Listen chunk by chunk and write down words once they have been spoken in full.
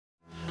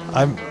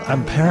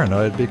I'm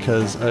paranoid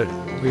because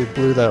we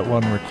blew that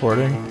one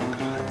recording.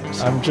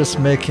 I'm just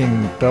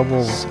making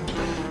double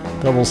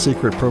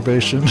secret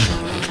probation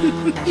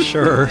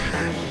sure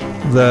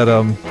that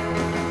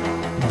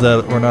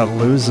we're not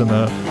losing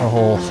a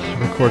whole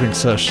recording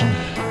session.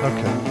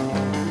 Okay.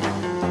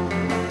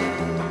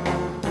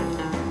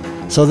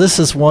 So this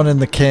is one in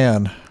the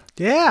can.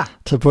 Yeah.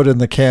 To put in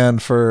the can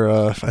for,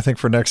 I think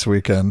for next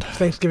weekend.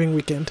 Thanksgiving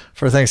weekend.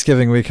 For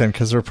Thanksgiving weekend,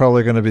 because we're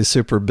probably going to be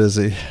super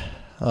busy.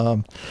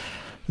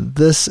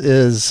 This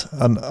is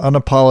an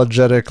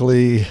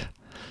unapologetically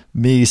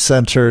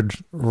me-centered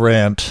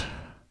rant.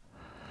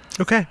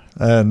 Okay.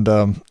 And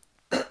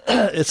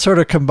it sort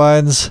of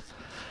combines,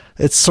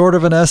 it's sort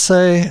of an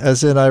essay,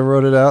 as in I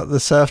wrote it out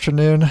this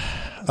afternoon.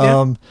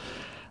 Yeah.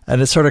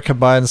 And it sort of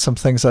combines some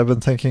things I've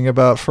been thinking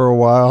about for a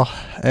while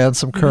and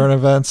some current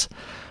events,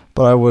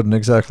 but I wouldn't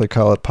exactly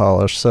call it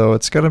polished. So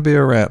it's going to be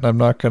a rant. I'm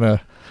not going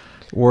to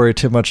worry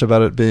too much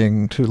about it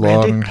being too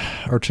long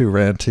or too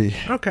ranty.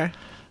 Okay.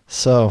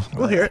 So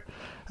we'll hear it.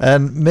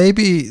 And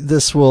maybe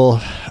this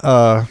will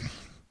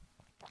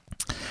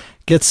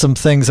get some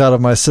things out of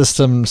my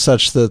system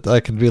such that I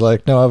can be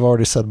like, no, I've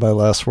already said my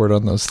last word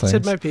on those things.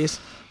 Said my piece.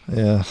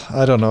 Yeah.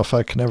 I don't know if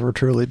I can ever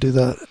truly do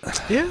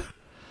that. Yeah.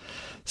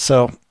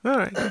 So, all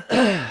right.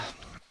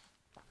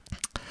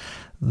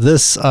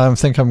 This, I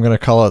think I'm going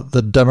to call it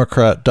the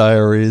Democrat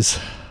Diaries.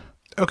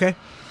 Okay.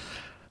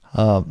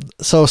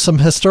 So some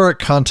historic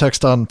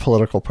context on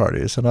political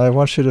parties, and I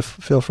want you to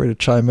feel free to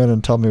chime in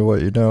and tell me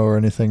what you know or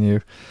anything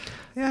you...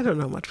 Yeah, I don't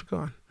know much. Go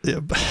on. Yeah,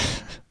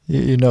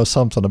 you know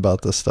something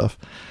about this stuff.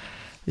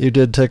 You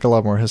did take a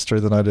lot more history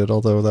than I did,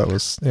 although that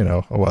was,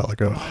 a while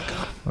ago.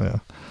 Yeah.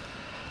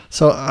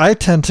 So I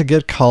tend to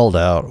get called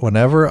out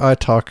whenever I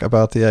talk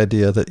about the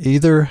idea that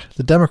either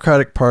the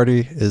Democratic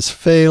Party is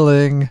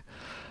failing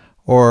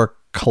or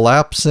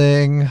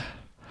collapsing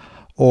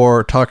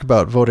or talk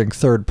about voting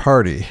third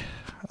party.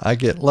 I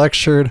get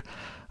lectured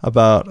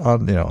about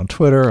on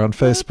Twitter, on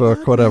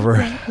Facebook, whatever,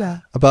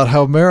 about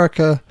how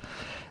America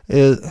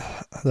is,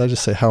 did I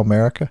just say how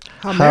America?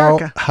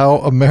 How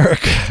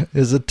America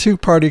is a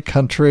two-party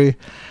country,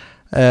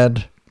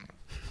 and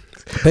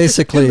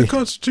basically in the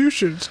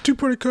Constitution, it's a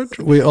two-party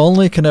country. We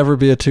only can ever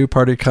be a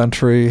two-party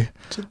country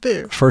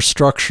for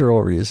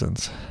structural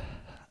reasons.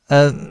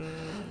 And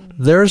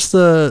there's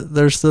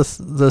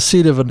the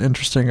seed of an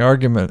interesting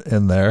argument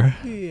in there.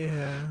 Yeah.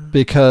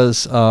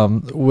 Because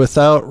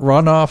without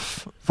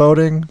runoff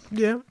voting,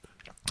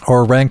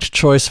 or ranked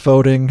choice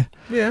voting,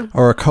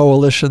 or a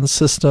coalition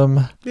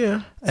system,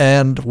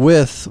 and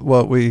with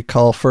what we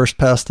call first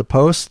past the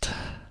post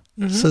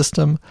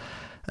system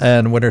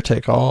and winner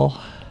take all,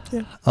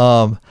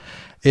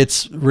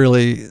 it's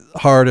really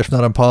hard, if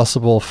not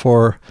impossible,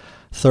 for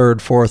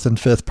third, fourth, and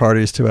fifth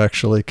parties to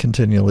actually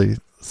continually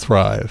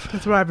thrive. To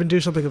thrive and do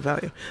something of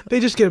value.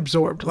 They just get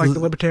absorbed, like the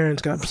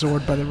Libertarians got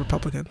absorbed by the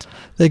Republicans.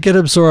 They get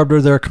absorbed,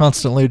 or they're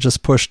constantly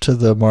just pushed to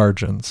the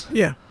margins.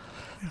 Yeah.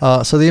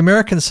 So the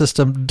American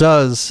system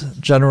does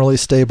generally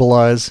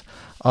stabilize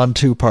on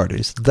two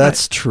parties.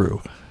 That's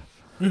true.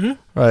 Mm-hmm.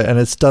 Right, and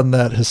it's done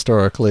that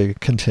historically,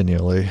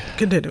 continually.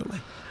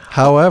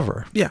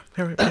 However,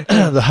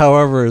 the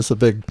however is the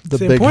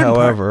big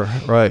however,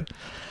 right?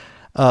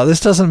 This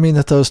doesn't mean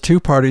that those two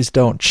parties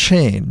don't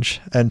change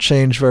and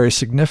change very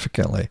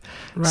significantly.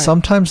 Right.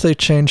 Sometimes they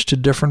change to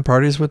different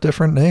parties with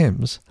different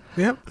names.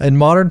 Yep. In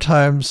modern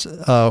times,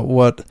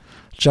 what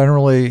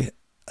generally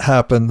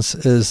happens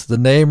is the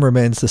name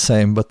remains the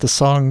same, but the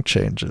song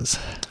changes.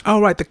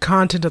 Oh, right. The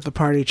content of the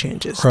party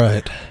changes.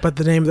 Right. But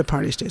the name of the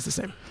party stays the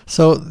same.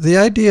 So the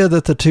idea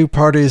that the two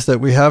parties that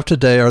we have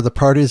today are the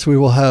parties we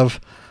will have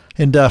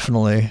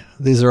indefinitely.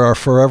 These are our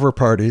forever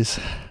parties.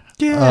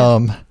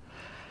 Yeah.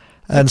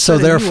 And so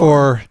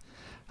therefore,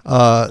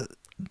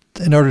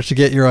 in order to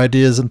get your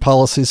ideas and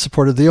policies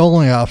supported, the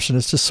only option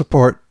is to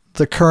support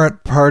the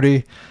current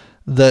party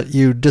that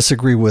you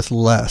disagree with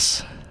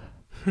less.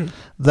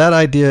 That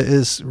idea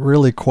is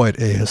really quite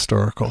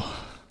ahistorical.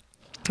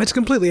 It's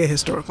completely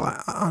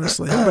ahistorical,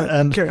 honestly, but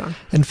and carry on.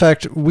 In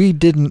fact, we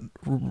didn't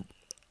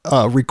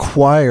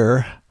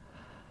require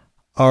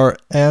our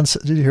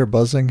ancestors... Did you hear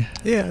buzzing?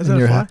 Yeah, is that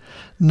a fly?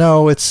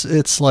 No,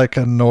 it's like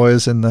a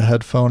noise in the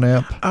headphone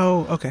amp.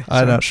 Oh, okay.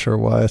 Sorry. I'm not sure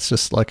why. It's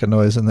just like a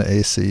noise in the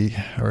AC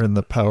or in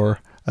the power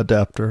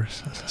adapter.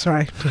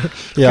 Sorry.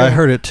 Yeah, I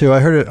heard it too. I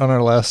heard it on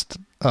our last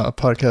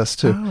podcast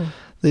too. Oh.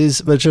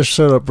 But just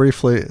showed up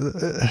briefly.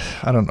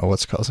 I don't know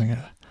what's causing it.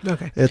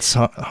 Okay. It's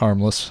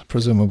harmless,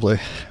 presumably.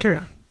 Carry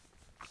on.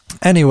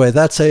 Anyway,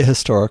 that's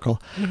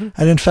ahistorical. Mm-hmm.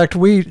 And in fact,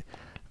 we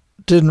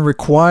didn't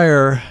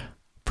require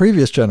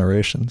previous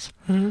generations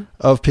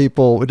of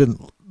people. We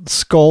didn't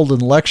scold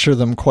and lecture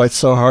them quite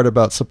so hard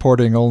about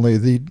supporting only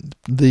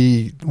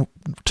the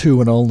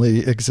two and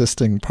only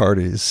existing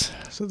parties.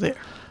 So there.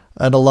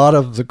 And a lot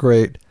of the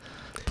great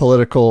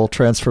political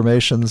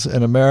transformations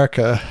in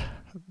America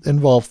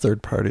involve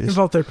third parties.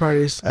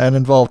 And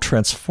involve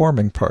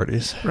transforming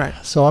parties. Right.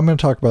 So I'm going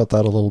to talk about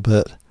that a little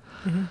bit.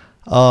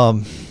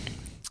 Mm-hmm.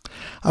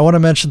 I want to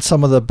mention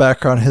some of the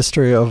background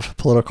history of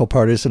political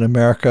parties in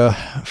America.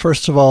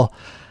 First of all,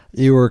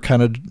 you were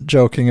kind of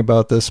joking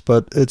about this,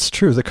 but it's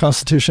true. The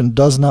Constitution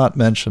does not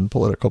mention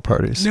political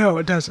parties. No,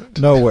 it doesn't.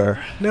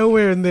 Nowhere.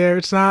 Nowhere in there.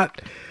 It's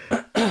not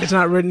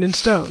written in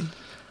stone.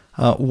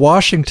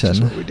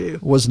 Washington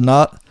was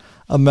not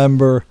a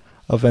member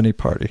of any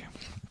party.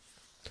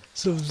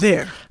 So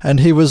there.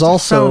 And he was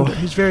also... founder.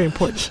 He's very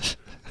important.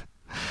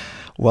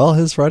 Well,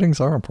 his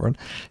writings are important.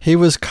 He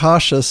was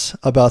cautious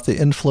about the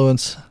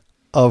influence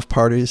of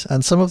parties,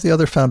 and some of the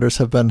other founders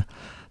have been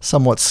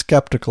somewhat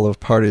skeptical of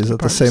parties at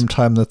the same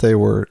time that they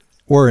were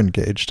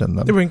engaged in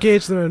them. They were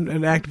engaged in them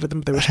and active with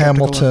them. They were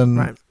Hamilton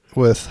right.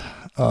 with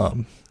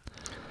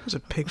was a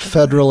pig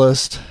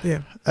Federalist,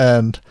 yeah.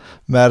 and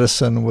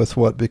Madison with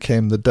what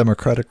became the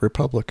Democratic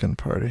Republican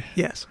Party.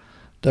 Yes.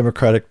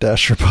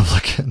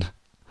 Democratic-Republican.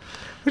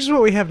 Which is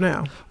what we have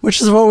now.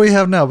 Which is what we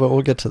have now, but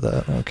we'll get to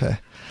that. Okay.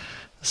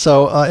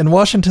 So in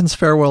Washington's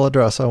farewell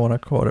address, I want to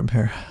quote him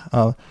here.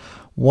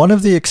 One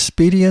of the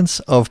expedients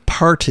of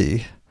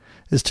party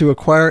is to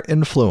acquire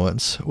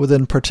influence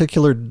within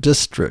particular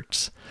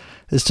districts,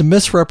 is to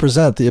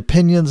misrepresent the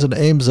opinions and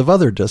aims of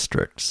other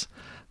districts.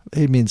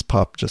 He means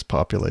just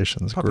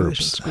populations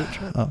groups.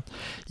 Right.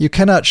 You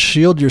cannot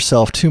shield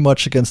yourself too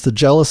much against the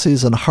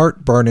jealousies and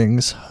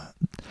heart-burnings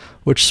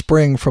which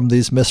spring from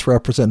these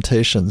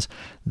misrepresentations.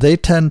 They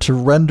tend to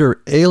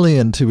render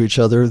alien to each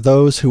other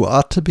those who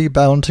ought to be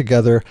bound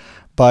together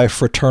by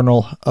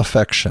fraternal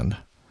affection.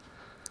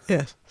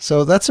 Yes.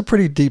 So that's a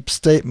pretty deep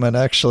statement,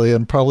 actually,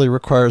 and probably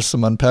requires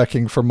some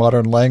unpacking for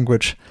modern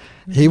language.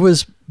 He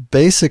was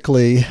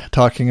basically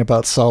talking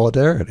about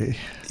solidarity.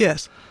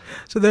 Yes.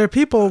 So there are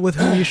people with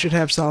whom you should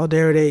have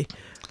solidarity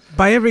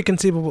by every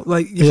conceivable,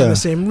 like you're from the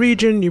same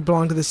region, you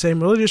belong to the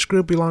same religious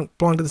group, you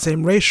belong to the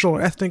same racial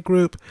or ethnic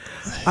group.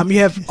 You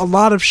have a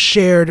lot of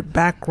shared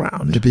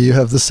background. Maybe you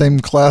have the same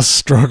class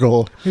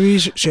struggle. Maybe you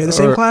share the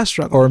same class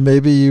struggle. Or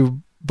maybe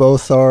you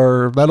both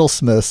are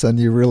metalsmiths and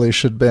you really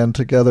should band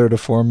together to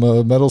form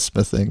a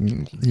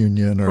metalsmithing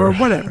union or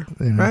whatever,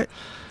 right?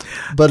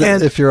 But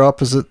if you're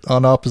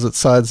on opposite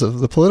sides of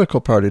the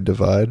political party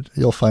divide,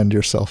 you'll find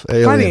yourself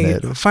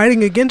alienated.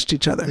 Fighting against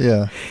each other.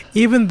 Yeah.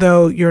 Even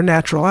though you're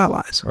natural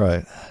allies.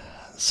 Right.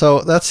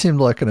 So that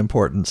seemed like an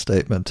important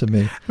statement to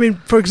me. I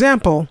mean, for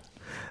example,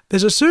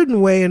 there's a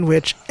certain way in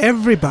which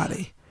every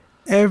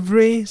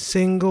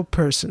single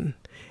person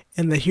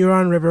in the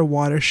Huron River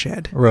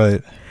watershed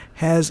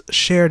has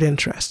shared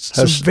interests.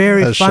 Some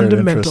very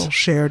fundamental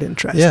shared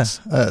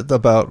interests. Yeah,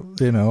 about,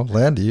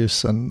 land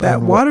use and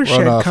that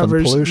watershed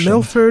covers and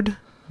Milford,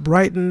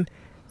 Brighton,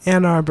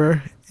 Ann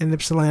Arbor, and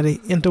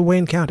Ypsilanti into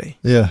Wayne County.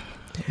 Yeah,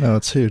 no,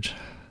 it's huge.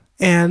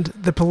 And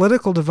the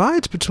political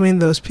divides between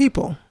those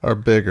people are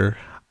bigger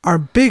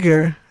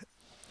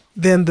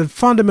than the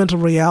fundamental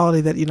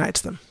reality that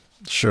unites them.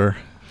 Sure.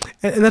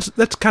 And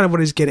that's kind of what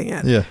he's getting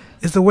at. Yeah.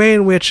 Is the way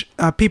in which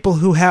people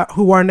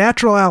who are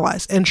natural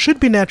allies and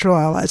should be natural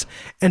allies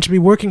and should be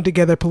working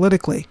together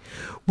politically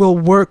will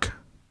work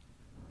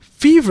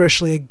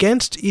feverishly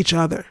against each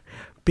other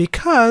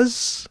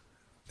because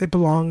they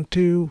belong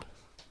to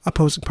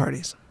opposing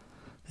parties.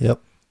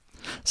 Yep.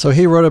 So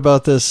he wrote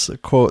about this,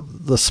 quote,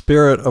 the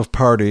spirit of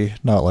party,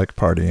 not like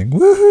partying,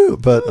 woohoo,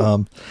 but...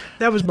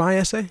 that was my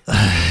essay.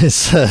 He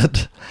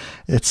said,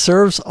 it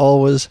serves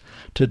always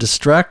to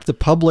distract the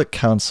public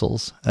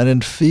councils and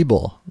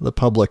enfeeble the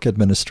public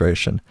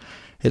administration.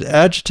 It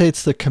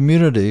agitates the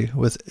community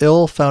with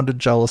ill-founded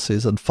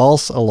jealousies and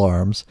false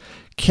alarms,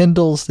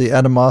 kindles the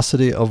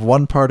animosity of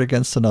one part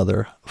against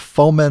another,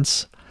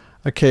 foments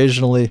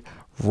occasionally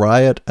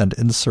riot and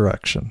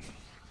insurrection.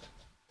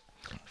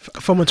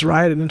 Foments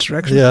riot and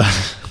insurrection? Yeah.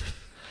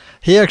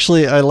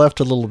 I left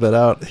a little bit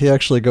out. He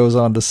actually goes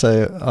on to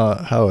say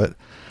how it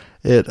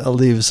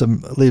leaves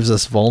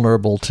us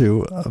vulnerable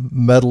to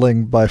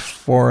meddling by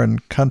foreign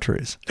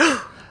countries.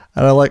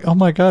 And I'm like, oh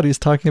my God, he's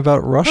talking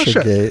about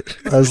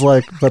Russiagate. I was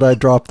like, but I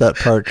dropped that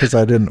part because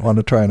I didn't want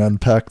to try and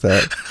unpack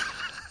that.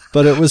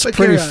 But it was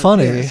pretty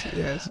funny.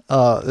 Yes.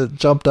 It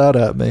jumped out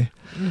at me.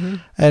 Mm-hmm.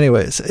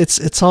 Anyways,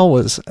 it's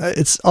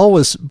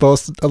always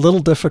both a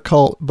little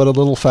difficult but a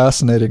little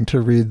fascinating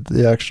to read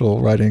the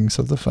actual writings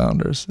of the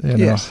founders.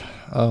 Yes.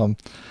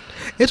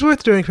 It's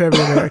worth doing for every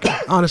American,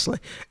 honestly.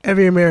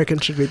 Every American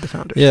should read the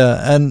founders.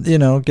 Yeah, and,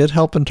 get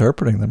help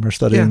interpreting them or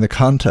studying the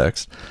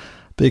context,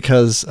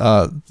 because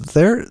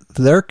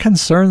their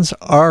concerns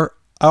are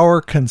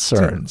our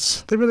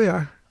concerns. They really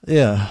are.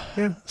 Yeah.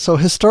 Yeah. So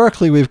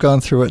historically, we've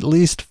gone through at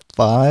least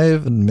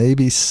 5 and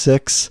maybe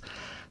 6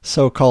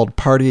 so-called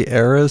party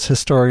eras.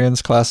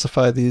 Historians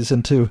classify these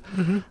into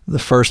the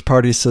first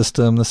party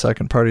system, the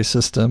second party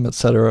system,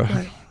 etc.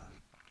 Right.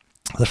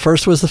 The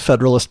first was the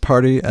Federalist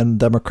Party and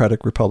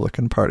Democratic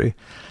Republican Party.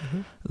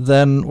 Mm-hmm.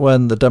 Then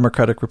when the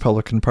Democratic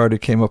Republican Party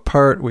came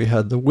apart, we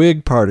had the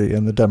Whig Party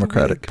and the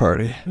Democratic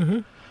Party. Mm-hmm.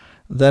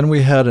 Then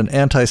we had an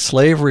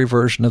anti-slavery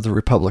version of the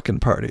Republican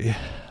Party.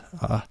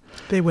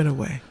 They went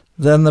away.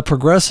 Then the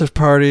Progressive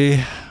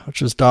Party,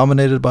 which was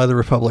dominated by the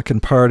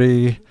Republican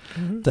Party.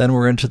 Mm-hmm. Then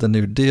we're into the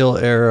New Deal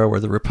era, where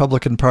the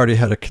Republican Party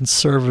had a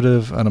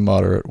conservative and a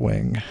moderate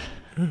wing.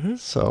 Mm-hmm.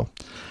 So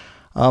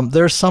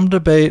there's some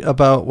debate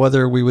about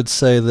whether we would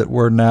say that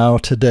we're now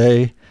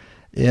today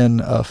in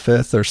a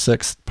fifth or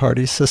sixth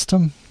party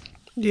system.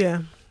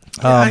 Yeah.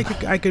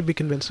 I could be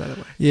convinced either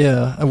way.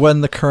 Yeah, when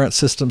the current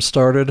system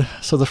started.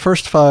 So the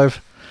first 5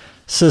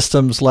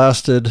 systems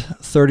lasted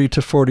 30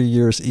 to 40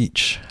 years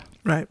each.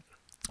 Right.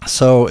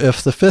 So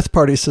if the fifth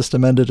party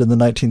system ended in the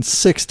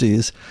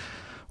 1960s,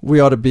 we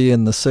ought to be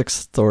in the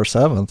 6th or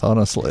 7th,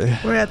 honestly.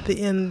 We're at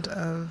the end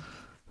of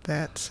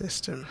that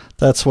system.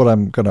 That's what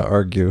I'm going to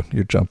argue.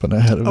 You're jumping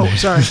ahead of me. Oh,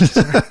 sorry.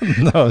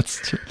 No,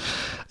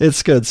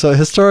 it's good. So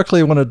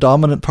historically, when a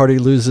dominant party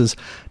loses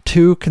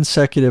 2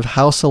 consecutive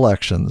House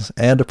elections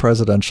and a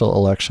presidential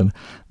election,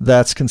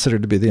 that's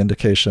considered to be the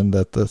indication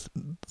that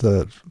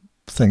the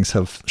things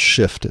have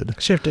shifted.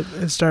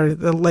 It started.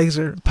 The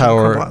laser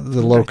power,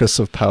 the locus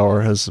of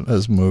power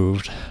has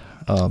moved.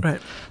 Right.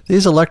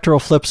 These electoral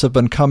flips have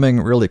been coming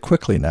really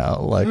quickly now,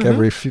 like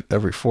mm-hmm.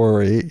 every 4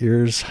 or 8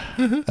 years.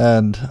 Mm-hmm.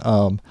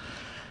 And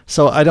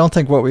so I don't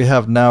think what we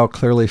have now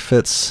clearly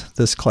fits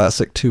this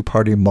classic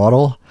 2-party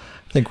model.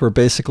 I think we're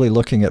basically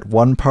looking at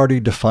one party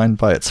defined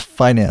by its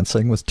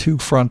financing with 2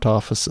 front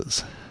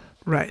offices.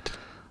 Right.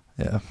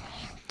 Yeah.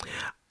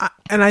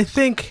 And I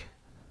think,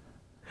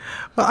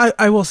 well,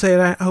 I will say,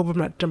 and I hope I'm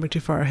not jumping too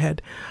far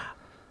ahead,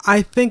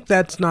 I think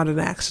that's not an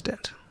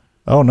accident.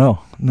 Oh, no.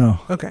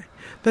 Okay.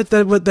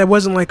 That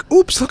wasn't like,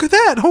 oops, look at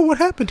that. Oh, what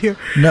happened here?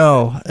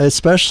 No,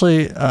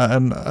 especially,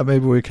 and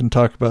maybe we can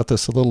talk about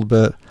this a little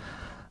bit,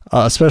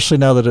 especially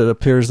now that it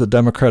appears the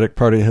Democratic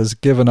Party has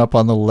given up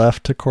on the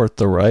left to court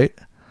the right.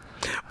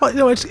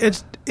 Well,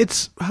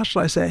 it's how should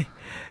I say?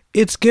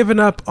 It's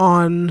given up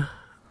on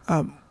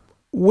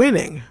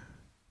winning.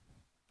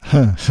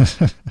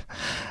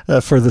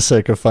 For the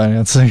sake of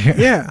financing.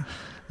 Yeah.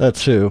 That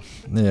too,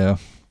 yeah.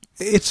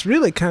 It's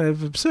really kind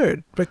of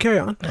absurd, but carry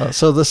on.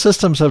 So the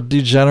systems have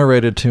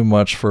degenerated too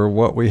much for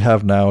what we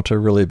have now to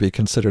really be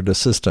considered a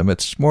system.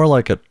 It's more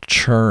like a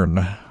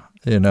churn,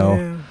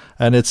 Yeah.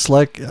 And it's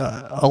like,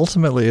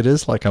 ultimately it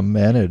is like a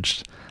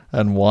managed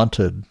and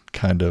wanted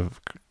kind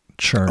of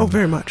churn. Oh,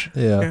 very much.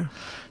 Yeah.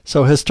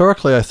 So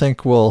historically, I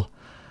think we'll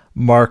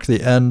mark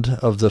the end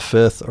of the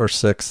 5th or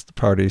 6th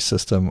party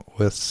system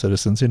with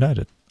Citizens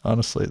United.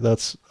 Honestly,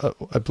 that's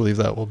I believe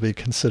that will be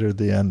considered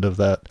the end of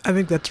that. I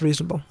think that's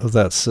reasonable. Of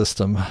that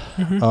system.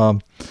 Mm-hmm.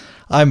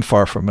 I'm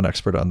far from an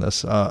expert on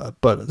this,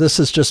 but this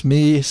is just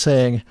me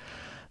saying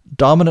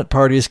dominant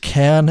parties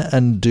can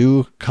and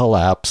do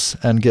collapse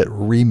and get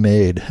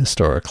remade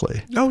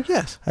historically. Oh,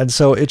 yes. And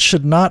so it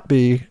should not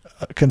be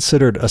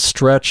considered a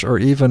stretch or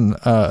even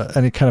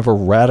any kind of a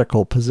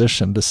radical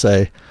position to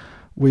say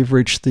we've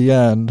reached the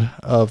end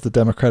of the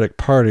Democratic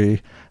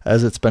Party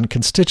as it's been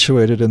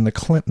constituted in the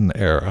Clinton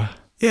era.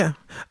 Yeah.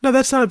 No,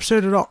 that's not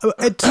absurd at all.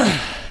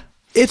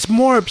 It's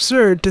more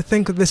absurd to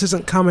think that this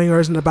isn't coming or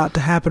isn't about to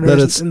happen or that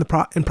isn't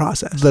in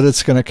process. That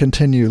it's going to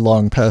continue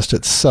long past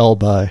its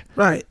sell-by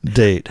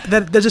date.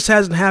 That just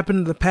hasn't happened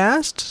in the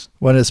past.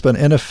 When it's been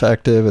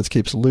ineffective, it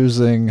keeps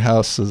losing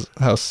house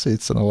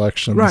seats in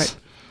elections. Right.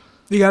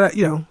 You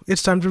gotta,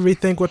 it's time to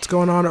rethink what's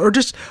going on or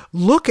just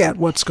look at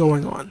what's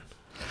going on.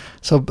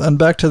 So, and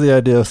back to the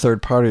idea of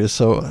third parties.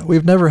 So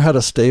we've never had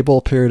a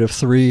stable period of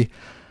 3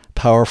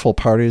 powerful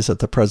parties at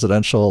the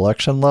presidential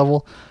election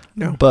level.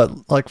 No.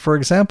 But, like, for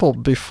example,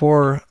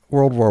 before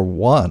World War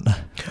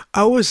I.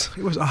 It was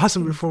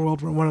awesome before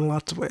World War I in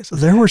lots of ways.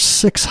 There were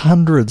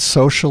 600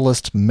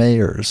 socialist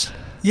mayors.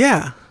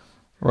 Yeah.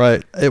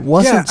 Right. It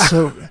wasn't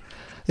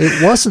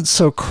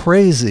so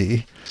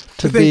crazy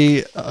to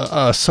be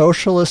a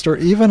socialist or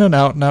even an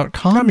out-and-out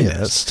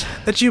communist.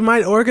 That you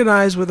might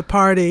organize with a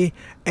party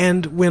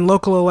and win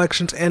local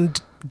elections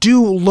and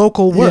do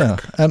local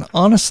work. Yeah. And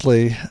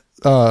honestly,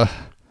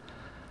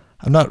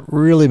 I'm not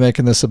really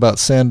making this about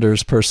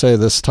Sanders per se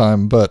this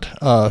time, but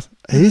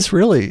he's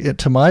really,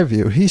 to my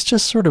view, he's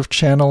just sort of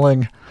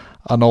channeling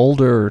an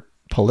older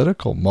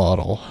political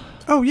model.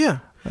 Oh, yeah.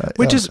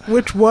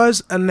 Which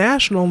was a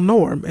national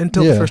norm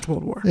until the First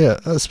World War. Yeah,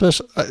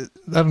 especially, I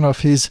don't know if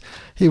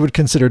he would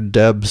consider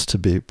Debs to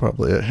be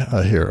probably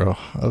a hero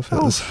of his.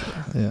 Oh, sure.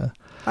 Yeah.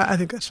 I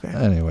think that's fair.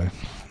 Anyway,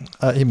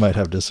 he might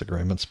have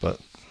disagreements, but...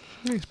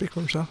 He can speak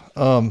for himself.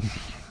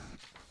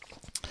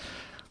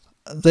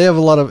 They have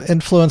a lot of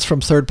influence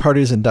from third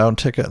parties in down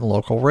ticket and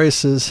local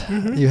races.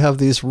 Mm-hmm. You have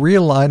these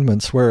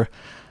realignments where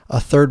a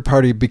third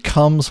party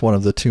becomes one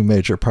of the 2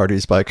 major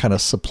parties by kind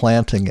of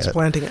supplanting it.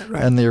 Supplanting it,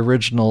 right. And the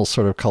original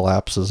sort of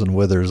collapses and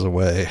withers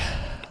away.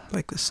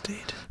 Like the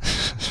state.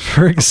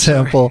 For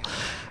example,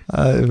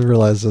 I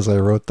realized as I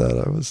wrote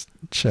that I was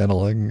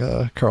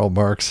channeling Karl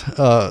Marx.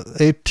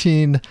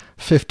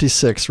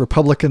 1856,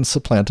 Republicans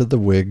supplanted the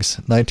Whigs.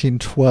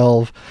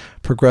 1912,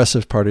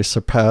 Progressive Party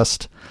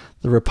surpassed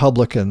the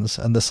Republicans,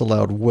 and this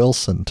allowed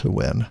Wilson to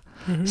win.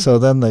 Mm-hmm. So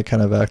then they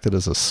kind of acted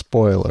as a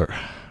spoiler.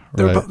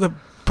 Right? The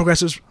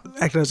Progressives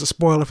acted as a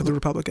spoiler for the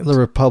Republicans. The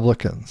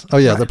Republicans. Oh,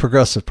 yeah, Right. the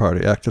Progressive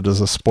Party acted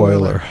as a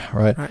spoiler,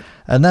 right? Right.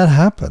 And that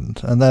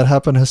happened. And that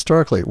happened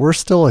historically. We're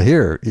still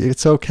here.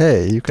 It's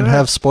okay. You can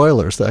have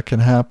spoilers. That can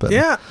happen.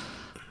 Yeah.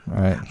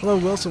 Right. Although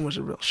Wilson was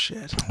a real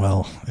shit.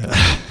 Well,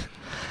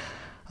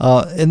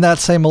 yeah. In that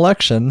same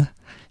election,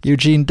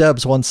 Eugene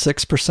Debs won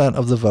 6%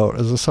 of the vote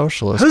as a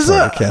Socialist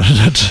Party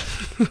candidate.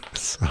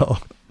 So,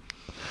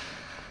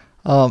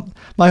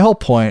 my whole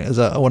point is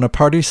that when a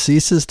party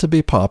ceases to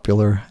be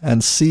popular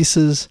and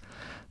ceases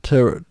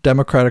to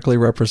democratically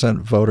represent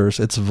voters,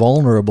 it's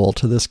vulnerable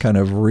to this kind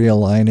of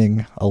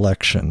realigning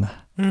election.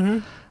 Mm-hmm.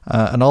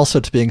 And also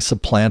to being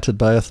supplanted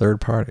by a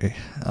third party.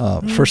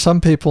 For some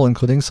people,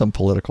 including some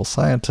political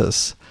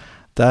scientists,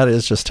 that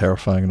is just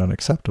terrifying and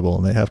unacceptable,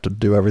 and they have to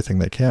do everything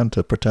they can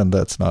to pretend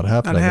that's not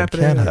happening. It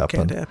can't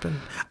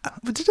happen.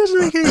 But it doesn't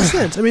make any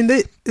sense. I mean,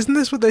 isn't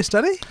this what they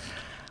study?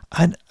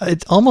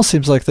 It almost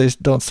seems like they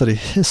don't study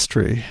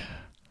history.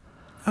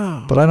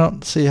 Oh. But I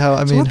don't see how,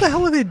 I So mean... what the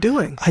hell are they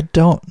doing? I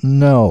don't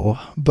know.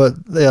 But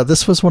yeah,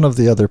 this was one of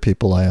the other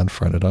people I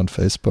unfriended on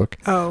Facebook.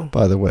 Oh.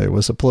 By the way,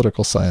 was a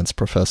political science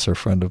professor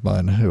friend of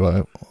mine who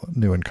I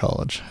knew in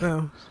college.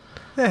 Oh.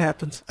 That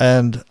happens.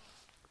 And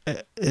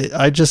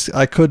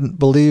I couldn't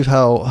believe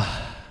how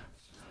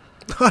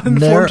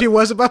uninformed he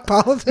was about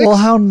politics. Well,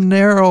 how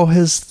narrow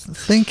his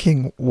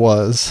thinking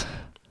was,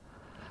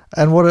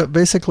 and what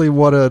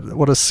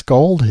a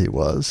scold he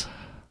was,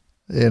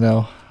 you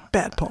know.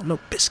 Bad Paul, no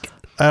biscuit.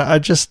 It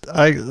just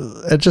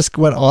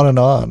went on and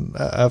on.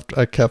 After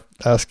I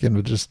kept asking him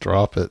to just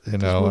drop it, you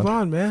know. Move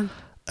on, man.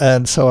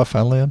 And so I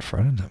finally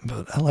unfriended him.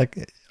 But I'm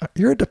like,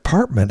 you're a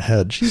department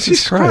head.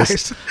 Jesus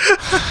Christ.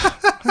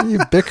 Are you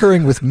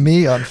bickering with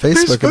me on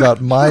Facebook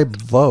about my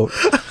vote?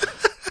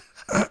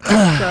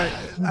 Sorry,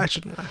 I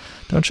shouldn't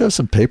laugh. Don't you have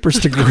some papers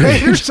to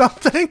grade or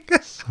something?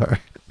 Sorry.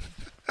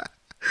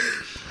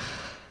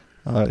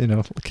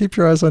 Keep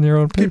your eyes on your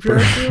own paper. Keep your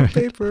eyes on your own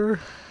paper.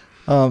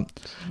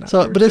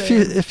 But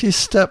if you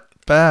step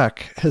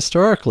back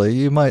historically,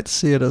 you might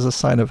see it as a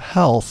sign of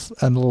health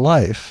and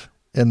life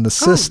in the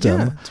system.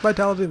 Yeah. It's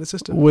vitality in the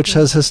system. Which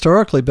has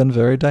historically been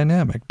very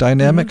dynamic.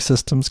 Dynamic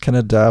systems can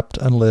adapt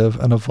and live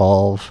and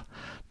evolve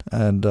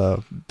and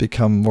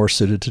become more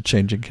suited to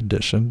changing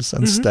conditions,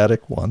 and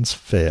static ones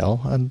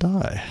fail and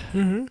die.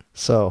 Mm-hmm.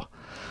 So,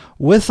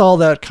 with all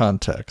that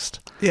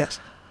context, yes,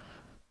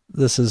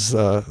 this is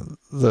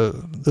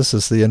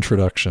the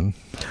introduction.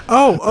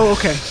 Oh,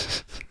 okay.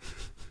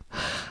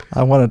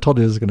 I told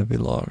you it was going to be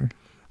long.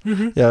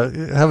 Mm-hmm.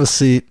 Yeah, have a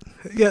seat.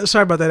 Yeah,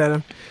 sorry about that,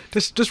 Adam.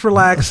 Just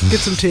relax, get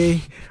some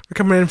tea. We're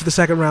coming in for the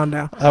second round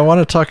now. I want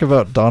to talk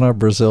about Donna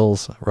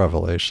Brazile's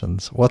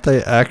revelations, what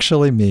they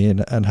actually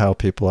mean, and how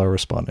people are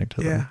responding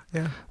to them.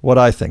 Yeah. What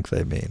I think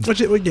they mean. What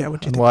you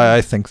and think why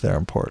I think they're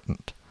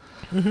important.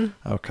 Mm-hmm.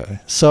 Okay,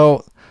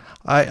 so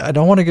I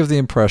don't want to give the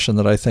impression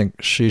that I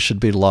think she should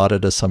be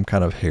lauded as some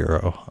kind of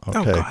hero. Okay?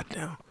 Oh, God,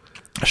 no.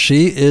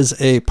 She is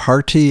a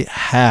party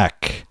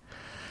hack.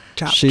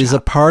 She's a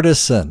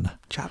partisan.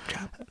 Chop,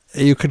 chop.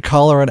 You could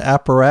call her an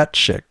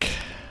apparatchik.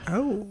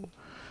 Oh.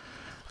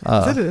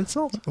 Is that an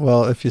insult?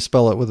 Well, if you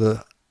spell it with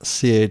a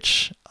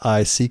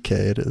CHICK,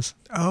 it is.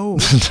 Oh.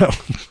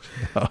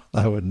 No,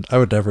 I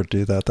would never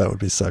do that. That would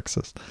be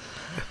sexist.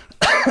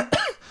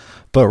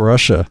 But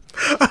Russia.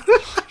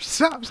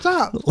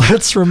 Stop.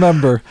 Let's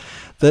remember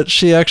that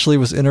she actually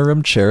was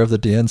interim chair of the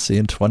DNC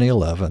in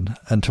 2011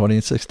 and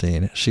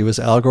 2016. She was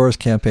Al Gore's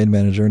campaign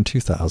manager in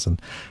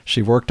 2000.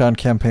 She worked on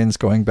campaigns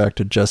going back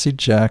to Jesse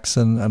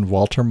Jackson and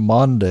Walter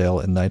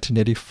Mondale in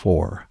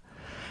 1984.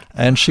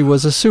 And she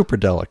was a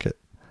superdelegate.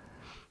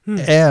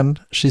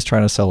 And she's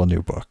trying to sell a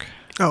new book.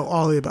 Oh,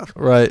 all the above.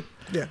 Right.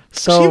 Yeah.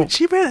 So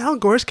she ran Al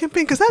Gore's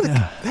campaign? Because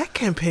that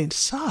campaign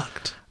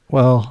sucked.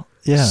 Well...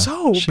 Yeah,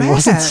 she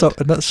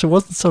bad. She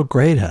wasn't so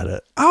great at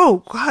it.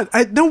 Oh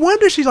God! No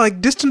wonder she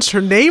distanced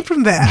her name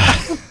from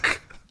that.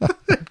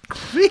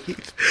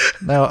 Grief.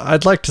 Now,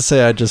 I'd like to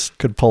say I just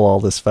could pull all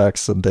this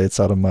facts and dates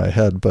out of my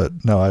head,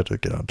 but no, I had to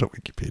get onto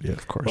Wikipedia,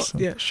 of course.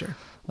 Well, yeah, sure.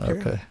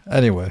 Okay.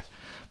 Anyway,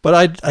 but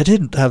I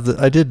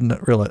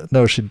didn't really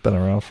know she'd been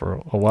around for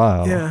a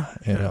while. Yeah.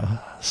 You know.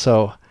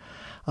 So,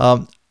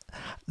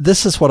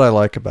 this is what I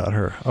like about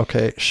her.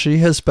 Okay, she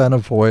has been a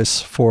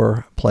voice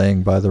for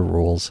playing by the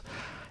rules.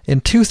 In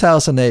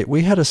 2008,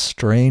 we had a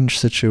strange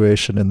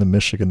situation in the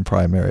Michigan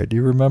primary. Do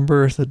you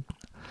remember the?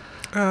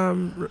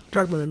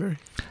 Jog my memory.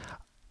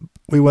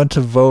 We went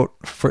to vote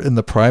in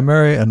the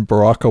primary, and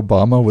Barack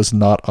Obama was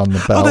not on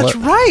the ballot. Oh, that's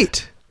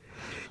right.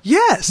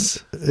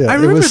 Yes, yeah, I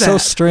remember it was that. so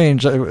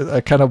strange.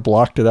 I kind of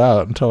blocked it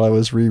out until I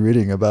was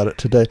rereading about it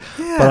today.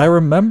 Yeah. But I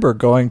remember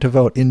going to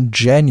vote in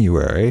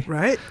January,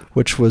 right?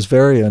 Which was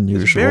very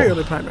unusual. It was very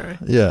early primary.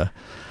 Yeah,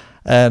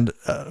 and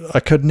I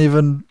couldn't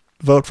even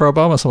vote for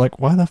Obama. So I'm like,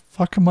 why the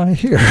fuck am I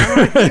here?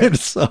 Right?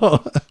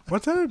 So,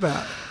 what's that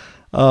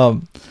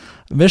about?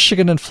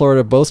 Michigan and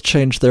Florida both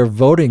changed their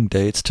voting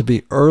dates to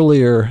be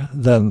earlier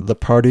than the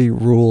party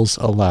rules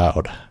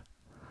allowed.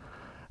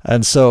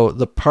 And so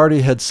the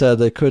party had said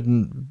they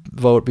couldn't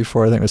vote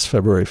before, I think it was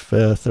February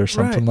 5th or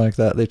something like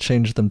that. They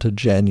changed them to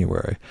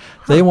January.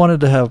 They wanted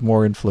to have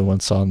more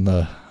influence on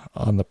the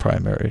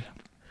primary.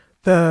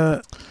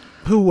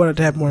 Who wanted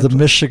to have more? The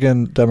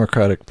Michigan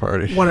Democratic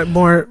Party wanted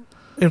more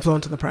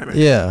influence in the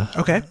primary. Yeah.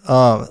 Okay.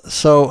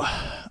 So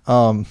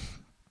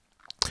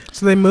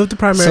they moved the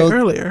primary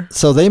earlier.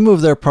 So they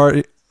moved their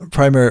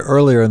primary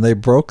earlier, and they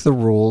broke the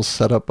rules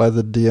set up by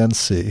the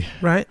DNC.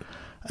 Right.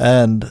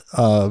 And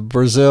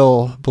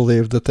Brazile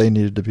believed that they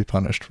needed to be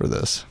punished for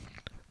this.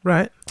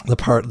 Right.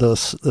 The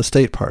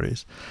state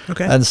parties.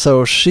 Okay. And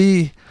so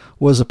she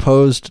was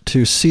opposed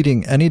to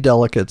seating any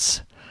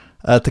delegates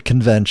at the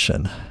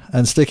convention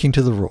and sticking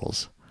to the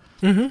rules.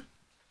 Mm-hmm.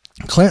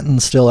 Clinton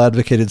still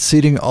advocated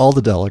seating all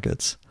the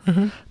delegates.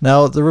 Mm-hmm.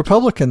 Now, the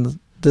Republicans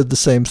did the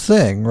same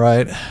thing,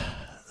 right?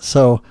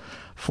 So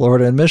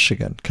Florida and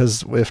Michigan,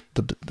 because if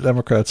the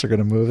Democrats are going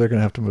to move, they're going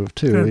to have to move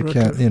too. You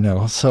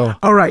can't, so.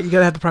 All right, you got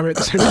to have the primary at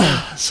the same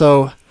time.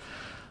 So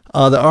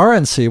the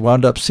RNC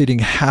wound up seating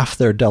half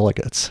their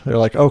delegates. They're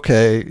like,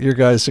 okay, you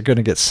guys are going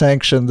to get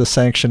sanctioned. The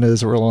sanction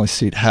is we'll only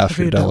seat half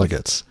your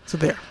delegates. So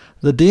there.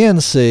 The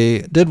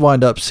DNC did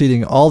wind up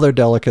seating all their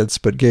delegates,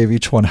 but gave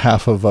each one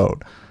half a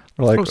vote.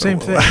 We're like, same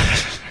thing.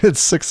 It's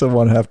 6 of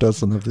one, half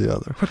dozen of the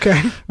other.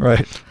 Okay.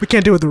 Right. We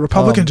can't do what the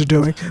Republicans are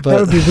doing.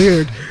 That would be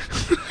weird.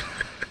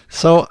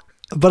 So,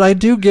 but I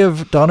do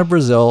give Donna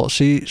Brazile,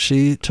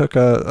 she took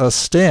a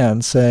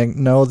stand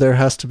saying, no, there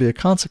has to be a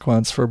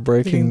consequence for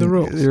breaking the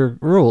rules. Your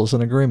rules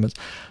and agreements.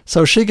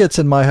 So she gets,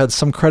 in my head,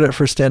 some credit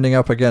for standing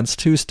up against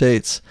 2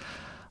 states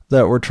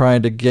that were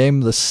trying to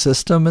game the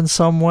system in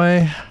some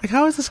way. Like,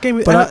 how is this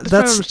gaming? But I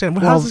don't understand.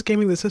 How is this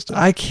gaming the system?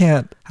 I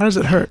can't. How does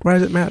it hurt? Why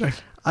does it matter?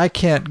 I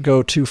can't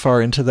go too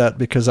far into that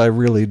because I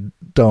really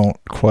don't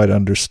quite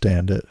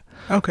understand it.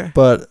 Okay.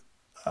 But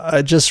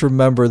I just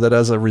remember that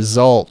as a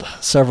result,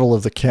 several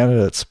of the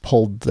candidates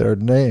pulled their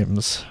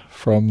names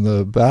from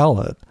the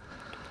ballot.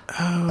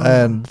 Oh.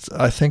 And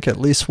I think at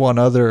least one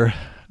other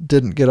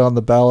didn't get on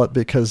the ballot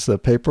because the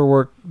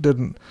paperwork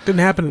didn't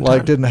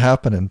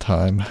happen in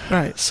time.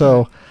 Right.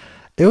 So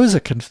it was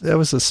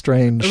a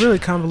strange, a really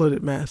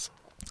convoluted mess.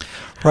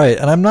 Right.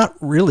 And I'm not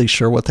really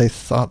sure what they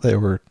thought they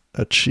were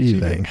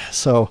achieving.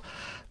 So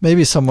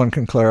maybe someone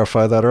can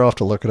clarify that, or I'll have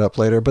to look it up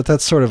later, but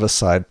that's sort of a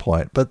side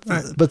point. But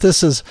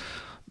this is,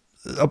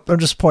 I'm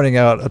just pointing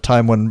out a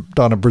time when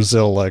Donna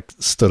Brazile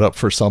stood up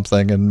for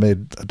something and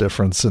made a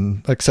difference,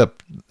 and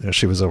except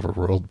she was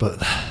overruled, but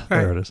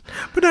there it is.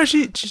 But no,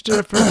 she stood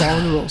up for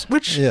following the rules,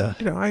 which I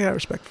got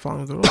respect for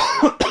following the rules,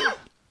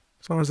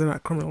 as long as they're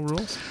not criminal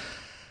rules.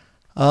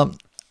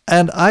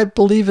 And I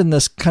believe in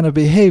this kind of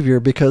behavior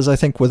because I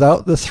think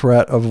without the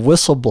threat of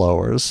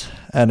whistleblowers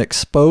and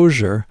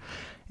exposure,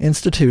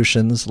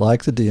 institutions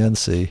like the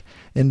DNC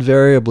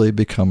invariably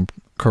become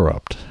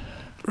corrupt.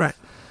 Right.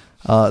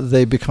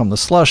 They become the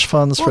slush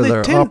funds for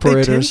their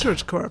operators. They tend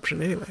towards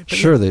corruption anyway.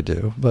 Sure they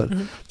do, but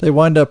they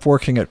wind up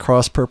working at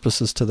cross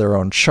purposes to their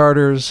own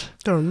charters.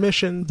 Their own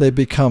mission. They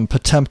become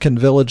Potemkin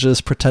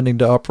Villages pretending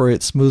to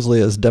operate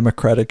smoothly as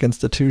democratic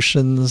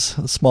institutions,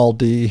 small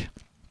d,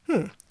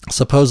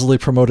 supposedly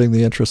promoting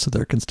the interests of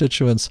their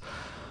constituents,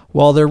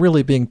 while they're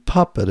really being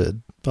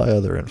puppeted by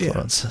other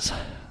influences. Yeah.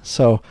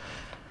 So,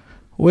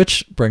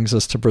 which brings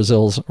us to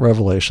Brazile's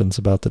revelations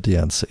about the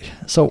DNC.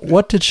 So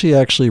what did she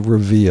actually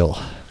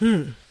reveal?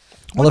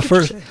 Well,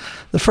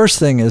 the first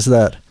thing is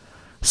that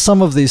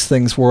some of these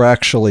things were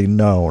actually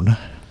known.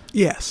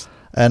 Yes.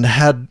 And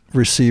had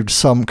received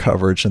some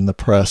coverage in the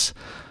press.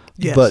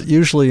 Yes. But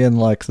usually in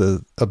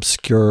the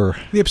obscure...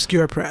 The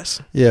obscure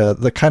press. Yeah,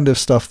 the kind of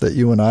stuff that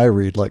you and I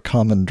read, like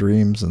Common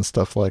Dreams and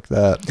stuff like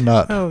that.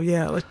 Not... Oh,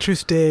 yeah, like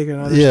Truth Dig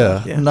and other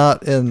stuff. Yeah,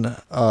 not in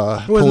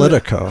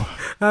Politico.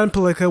 Not in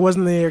Politico. It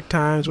wasn't the New York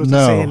Times. It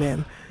wasn't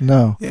CNN.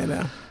 No. Yeah,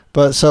 no.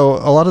 But so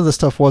a lot of the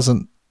stuff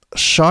wasn't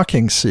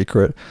shocking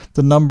secret.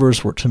 The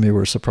numbers to me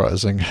were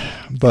surprising,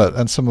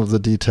 and some of the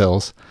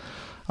details.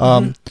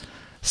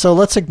 So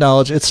let's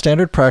acknowledge it's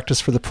standard practice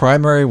for the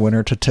primary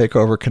winner to take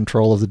over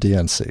control of the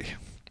DNC.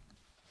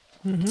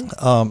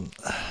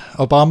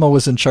 Obama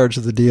was in charge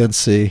of the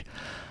DNC.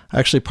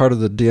 Actually, part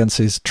of the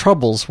DNC's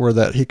troubles were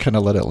that he kind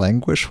of let it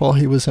languish while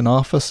he was in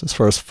office as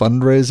far as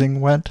fundraising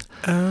went.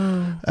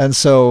 Oh. And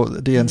so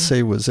the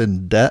DNC was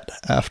in debt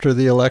after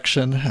the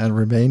election and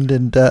remained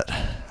in debt.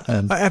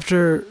 And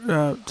after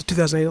the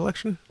 2008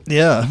 election?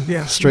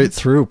 Yeah. Straight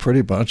through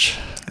pretty much.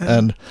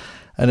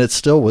 And it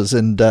still was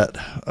in debt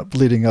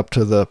leading up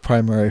to the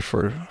primary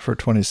for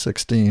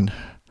 2016.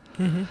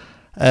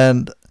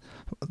 And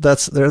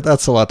that's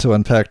a lot to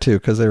unpack too,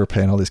 because they were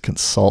paying all these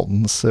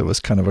consultants. It was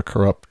kind of a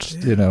corrupt,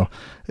 it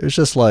was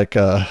just like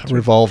a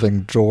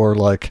revolving door,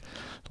 like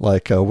a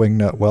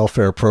wingnut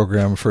welfare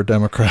program for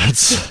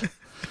Democrats.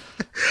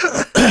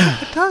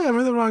 I tell you, I'm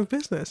in the wrong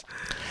business.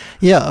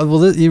 Yeah,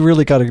 well, you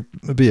really got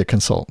to be a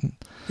consultant.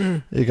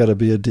 You got to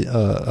be a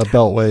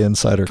Beltway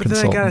insider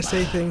consultant. But then I got to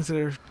say things that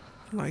are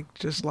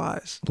just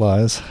lies.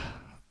 Lies?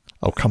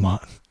 Oh, come on.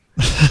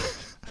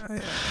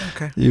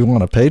 Okay. You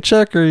want a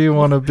paycheck or you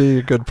want to be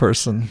a good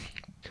person?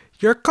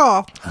 Your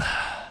call.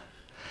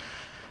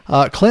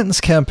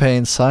 Clinton's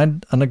campaign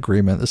signed an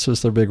agreement. This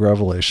was their big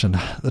revelation,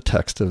 the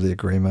text of the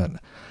agreement,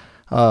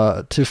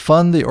 to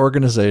fund the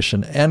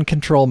organization and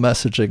control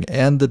messaging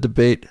and the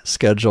debate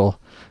schedule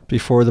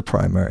before the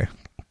primary.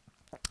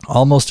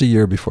 Almost a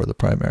year before the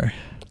primary.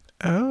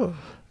 Oh.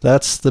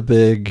 That's the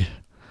big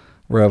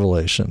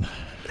revelation.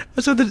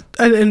 So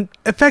and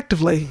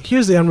effectively,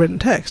 here's the unwritten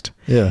text.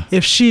 Yeah.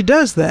 If she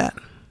does that,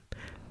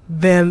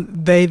 then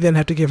they then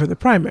have to give her the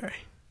primary.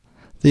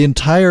 The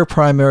entire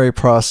primary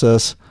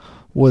process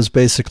was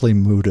basically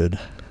mooted.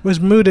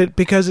 Was mooted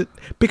because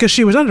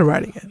she was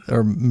underwriting it.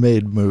 Or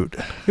made moot.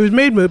 It was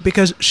made moot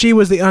because she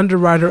was the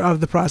underwriter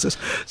of the process.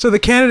 So the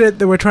candidate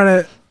that we're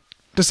trying to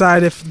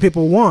decide if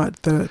people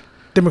want, the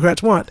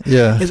Democrats want,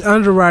 is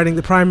underwriting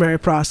the primary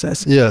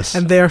process. Yes.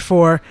 And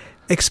therefore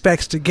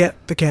expects to get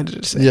the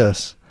candidacy.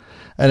 Yes.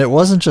 And it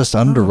wasn't just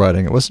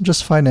underwriting. It wasn't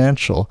just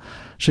financial.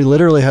 She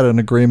literally had an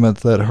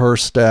agreement that her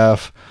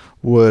staff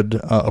would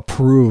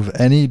approve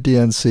any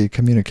DNC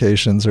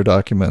communications or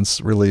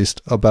documents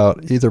released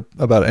about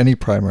any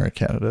primary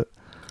candidate.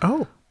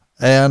 Oh.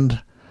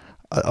 And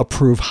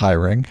approve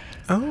hiring.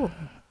 Oh.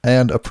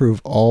 And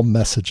approve all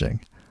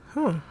messaging.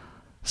 Huh.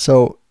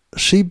 So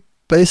she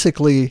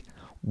basically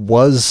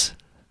was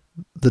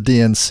the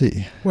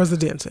DNC. Was the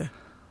DNC.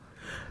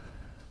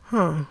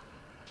 Huh.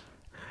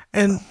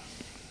 And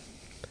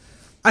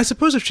I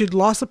suppose if she'd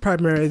lost the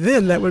primary,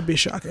 then that would be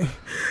shocking.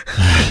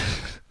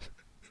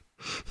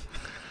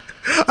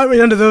 I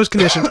mean, under those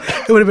conditions,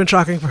 it would have been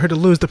shocking for her to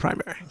lose the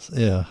primary.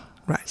 Yeah.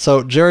 Right.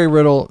 So Jerry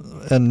Riddle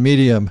and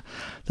Medium,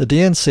 the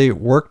DNC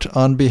worked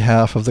on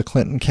behalf of the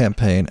Clinton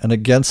campaign and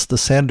against the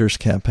Sanders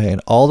campaign,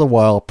 all the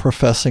while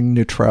professing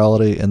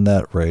neutrality in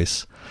that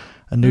race.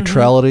 A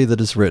neutrality that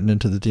is written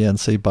into the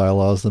DNC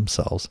bylaws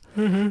themselves.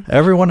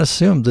 Everyone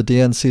assumed the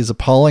DNC's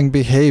appalling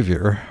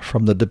behavior,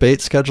 from the debate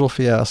schedule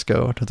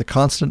fiasco to the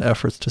constant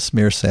efforts to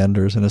smear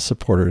Sanders and his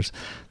supporters,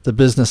 the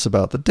business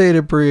about the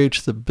data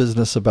breach, the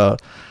business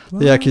about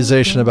the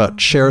accusation about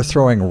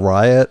chair-throwing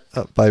riot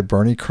by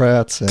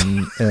Bernie-crats,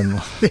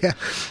 and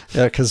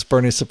because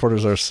Bernie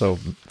supporters are so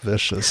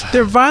vicious.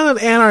 They're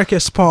violent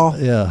anarchists, Paul.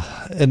 Yeah,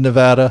 in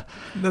Nevada.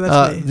 No,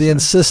 that's me. The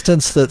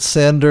insistence that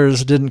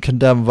Sanders didn't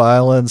condemn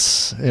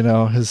violence,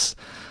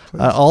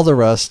 all the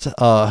rest,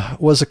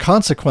 was a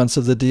consequence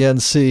of the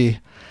DNC,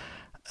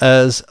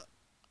 as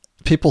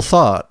people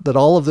thought that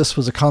all of this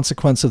was a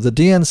consequence of the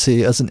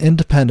DNC as an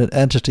independent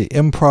entity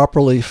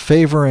improperly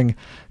favoring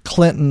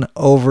Clinton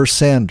over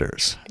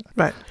Sanders.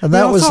 Right. And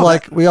that was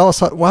like, we all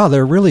thought, wow,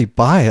 they're really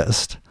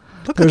biased.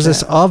 There's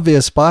this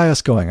obvious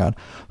bias going on.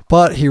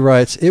 But he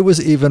writes, it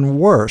was even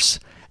worse.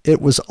 It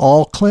was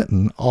all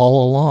Clinton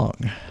all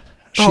along.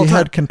 She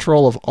had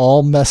control of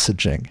all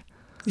messaging.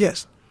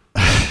 Yes.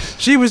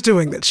 She was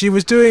doing that. She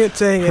was doing it,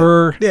 saying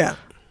her it.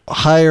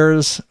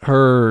 hires,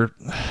 her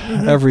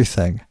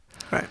everything.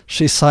 Right.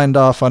 She signed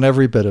off on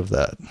every bit of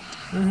that.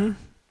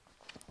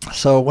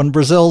 So when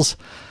Brazile's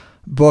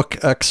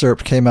book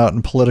excerpt came out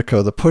in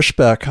Politico, the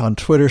pushback on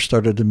Twitter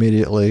started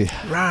immediately.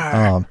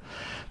 Right.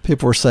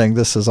 People were saying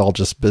this is all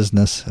just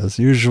business as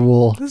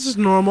usual. This is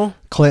normal.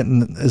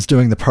 Clinton is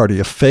doing the party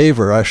a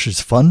favor. She's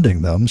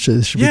funding them.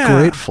 She should be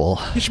grateful.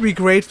 You should be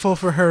grateful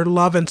for her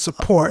love and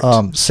support.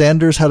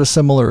 Sanders had a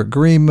similar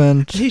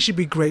agreement. He should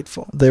be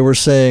grateful. They were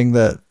saying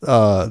that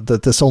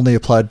this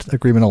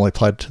agreement only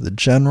applied to the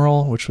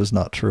general, which was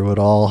not true at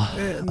all.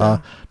 No.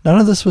 None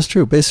of this was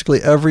true.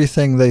 Basically,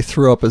 everything they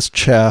threw up as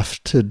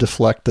chaff to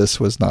deflect this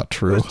was not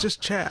true. It was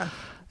just chaff.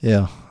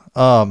 Yeah.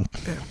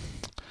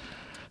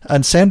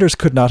 And Sanders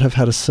could not have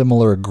had a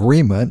similar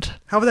agreement.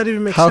 How would that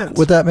even make sense? How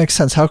would that make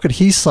sense? How could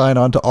he sign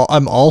on to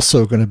I'm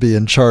also going to be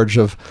in charge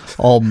of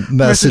all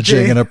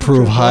messaging and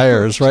approve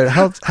hires, right?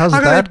 How's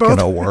that going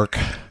to work?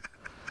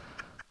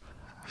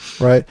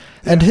 Right?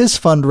 Yeah. And his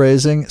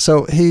fundraising,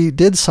 so he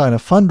did sign a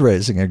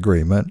fundraising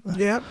agreement.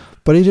 Yeah.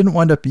 But he didn't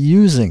wind up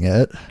using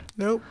it.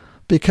 Nope.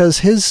 Because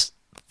his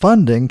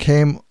funding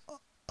came,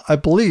 I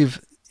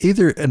believe,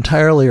 either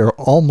entirely or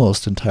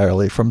almost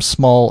entirely from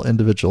small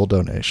individual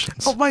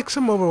donations. Oh, like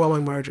some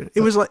overwhelming margin. It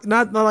was like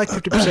not like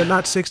 50%,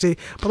 not 60%,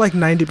 but like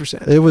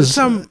 90%. It was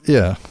some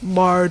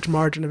large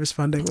margin of his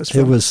funding was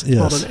from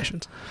small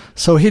donations.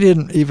 So he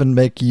didn't even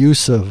make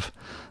use of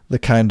the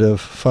kind of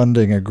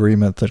funding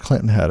agreement that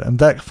Clinton had. And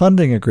that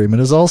funding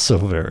agreement is also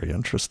very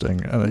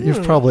interesting.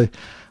 You've probably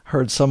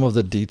heard some of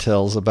the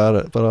details about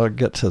it, but I'll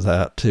get to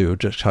that too.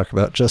 Just talk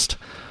about just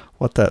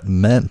what that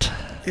meant.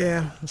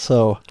 Yeah.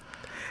 So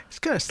it's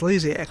kind of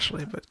sleazy,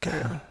 actually, but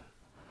carry on.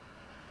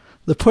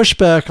 The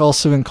pushback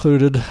also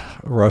included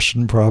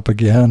Russian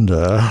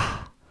propaganda.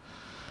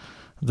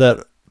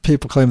 That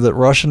people claimed that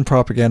Russian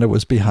propaganda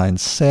was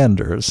behind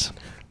Sanders.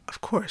 Of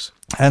course.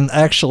 And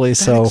actually,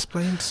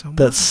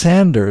 that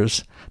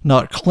Sanders,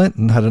 not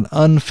Clinton, had an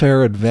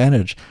unfair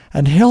advantage.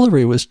 And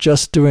Hillary was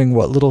just doing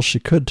what little she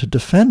could to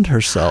defend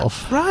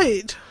herself.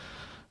 Right.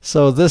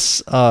 So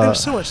this...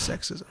 There's so much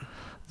sexism.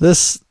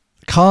 This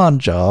con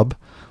job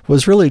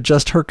was really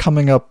just her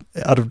coming up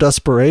out of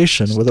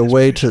desperation with a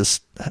way to,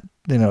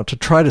 to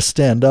try to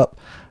stand up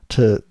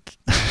to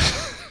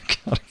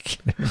I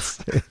can't even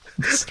say it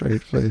with a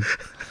straight face.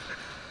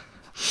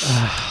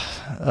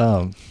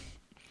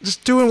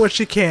 Just doing what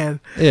she can.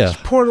 Yeah.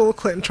 Just poor little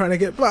Clinton trying to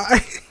get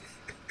by.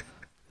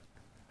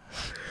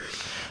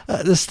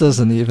 This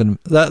doesn't even...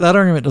 That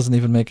argument doesn't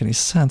even make any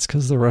sense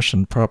because the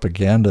Russian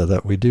propaganda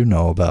that we do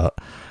know about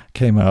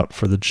came out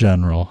for the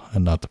general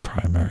and not the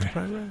primary.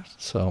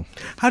 So,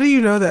 how do you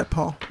know that,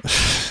 Paul?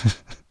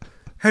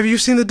 Have you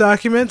seen the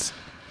documents?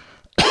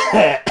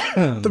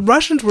 The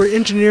Russians were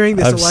engineering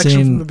this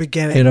election from the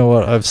beginning. You know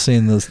what? I've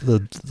seen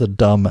the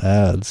dumb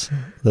ads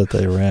that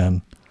they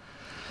ran.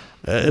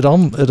 It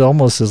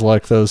almost is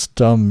like those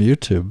dumb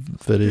YouTube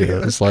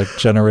videos, like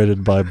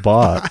generated by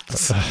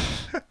bots.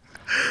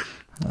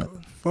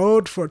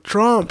 Vote for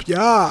Trump,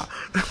 yeah.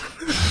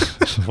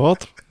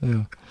 What?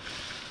 Yeah.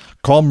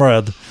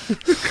 Comrade,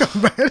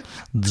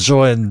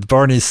 join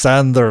Bernie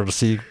Sanders.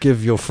 He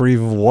give you free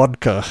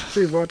vodka.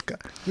 Free vodka.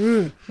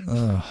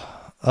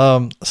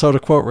 So to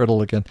quote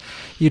Riddle again,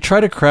 you try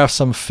to craft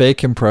some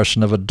fake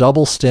impression of a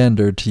double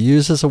standard to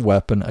use as a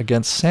weapon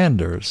against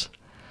Sanders.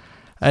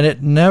 And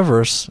it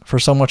never, for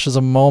so much as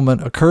a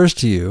moment, occurs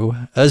to you,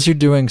 as you're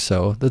doing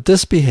so, that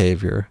this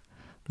behavior,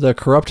 the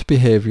corrupt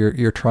behavior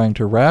you're trying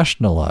to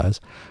rationalize,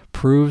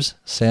 proves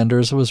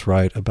Sanders was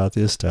right about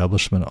the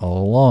establishment all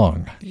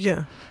along.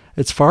 Yeah.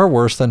 It's far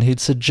worse than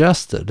he'd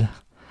suggested.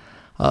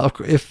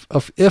 If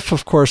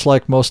of course,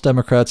 like most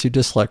Democrats, you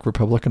dislike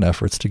Republican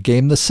efforts to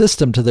game the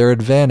system to their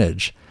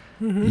advantage,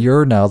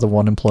 you're now the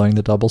one employing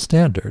the double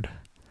standard.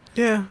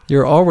 Yeah.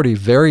 You're already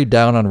very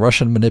down on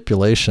Russian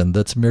manipulation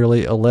that's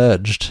merely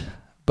alleged,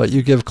 but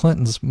you give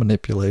Clinton's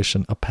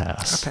manipulation a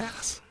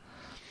pass.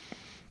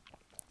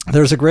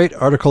 There's a great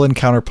article in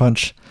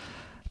Counterpunch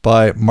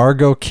by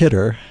Margot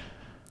Kidder.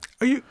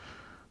 Are you...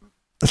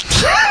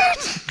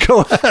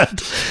 Go ahead.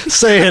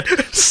 Say it.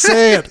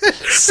 Say it.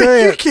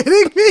 Say it. Are you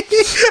kidding me?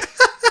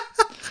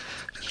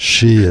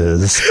 She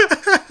is.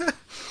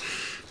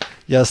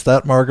 Yes,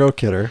 that Margot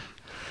Kidder.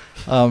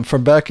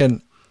 From back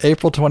in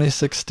April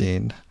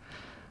 2016.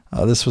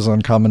 This was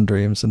on Common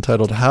Dreams,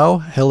 entitled How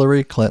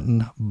Hillary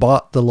Clinton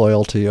Bought the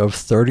Loyalty of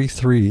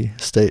 33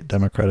 State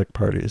Democratic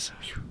Parties.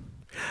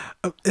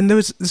 And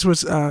this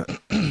was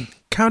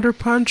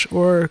Counterpunch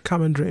or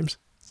Common Dreams?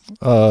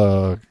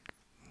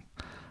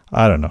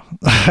 I don't know.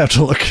 I have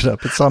to look it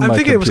up. It's on my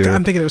computer.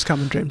 I'm thinking it was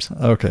Common Dreams.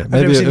 Okay.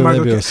 Maybe it was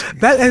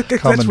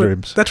Common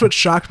Dreams. That's what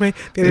shocked me.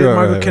 The idea that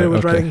Margaret Kidder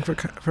was writing for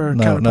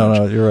Counterpunch.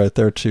 No, you're right.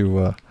 They're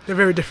too... they're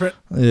very different.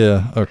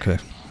 Yeah, okay.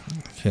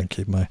 Can't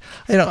keep my...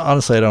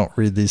 honestly, I don't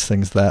read these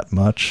things that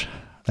much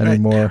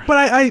anymore. Right. But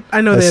I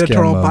know the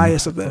editorial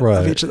bias of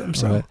each of them.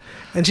 So, right.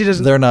 And she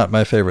doesn't... They're not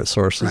my favorite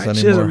sources anymore.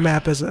 She doesn't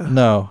map as a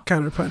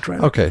Counterpunch,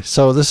 right? Okay,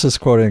 so this is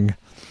quoting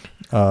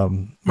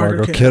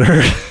Margot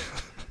Kidder.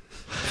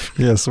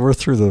 Yes, we're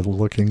through the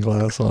looking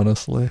glass,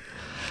 honestly.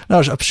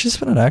 No, she's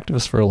been an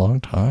activist for a long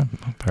time,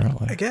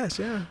 apparently. I guess,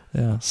 yeah.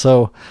 Yeah.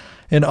 So,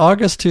 in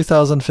August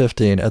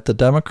 2015, at the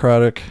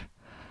Democratic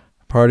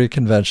Party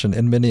convention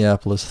in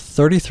Minneapolis,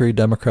 33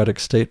 Democratic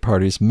state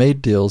parties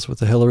made deals with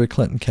the Hillary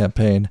Clinton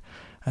campaign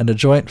and a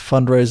joint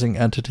fundraising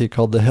entity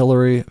called the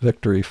Hillary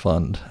Victory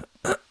Fund.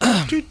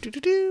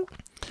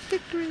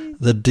 Victory.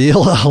 The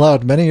deal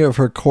allowed many of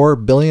her core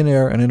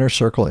billionaire and inner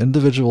circle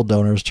individual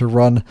donors to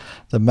run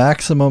the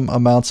maximum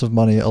amounts of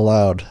money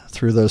allowed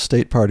through those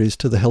state parties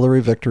to the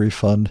Hillary Victory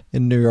Fund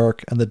in New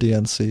York and the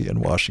DNC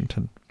in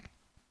Washington.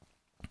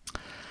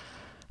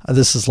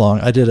 This is long.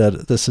 I did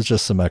edit. This is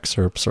just some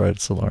excerpts, right?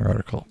 It's a long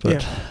article.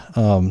 But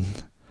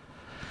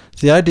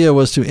the idea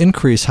was to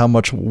increase how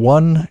much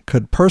one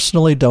could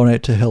personally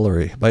donate to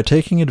Hillary by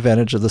taking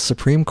advantage of the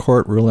Supreme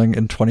Court ruling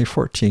in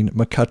 2014,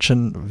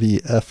 McCutcheon v.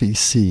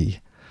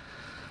 FEC.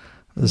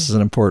 This is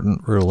an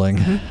important ruling.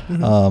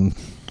 That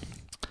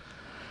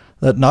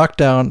knocked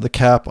down the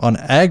cap on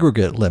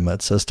aggregate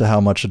limits as to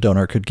how much a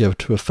donor could give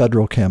to a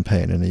federal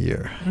campaign in a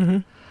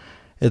year.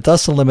 It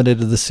thus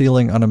eliminated the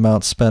ceiling on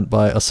amounts spent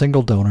by a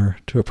single donor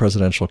to a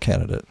presidential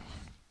candidate.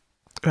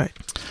 Right.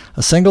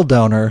 A single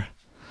donor,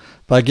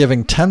 by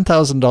giving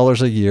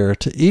 $10,000 a year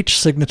to each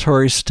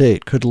signatory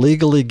state, could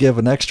legally give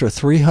an extra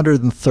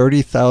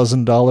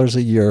 $330,000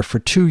 a year for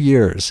 2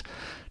 years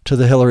to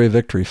the Hillary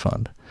Victory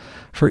Fund.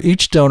 For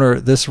each donor,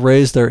 this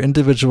raised their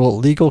individual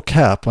legal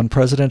cap on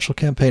presidential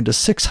campaign to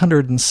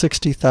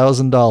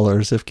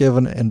 $660,000 if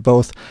given in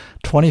both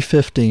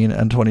 2015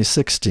 and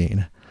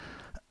 2016.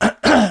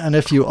 And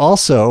if you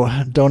also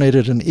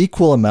donated an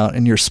equal amount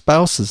in your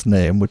spouse's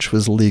name, which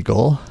was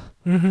legal,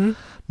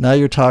 now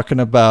you're talking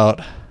about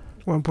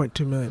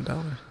 $1.2 million.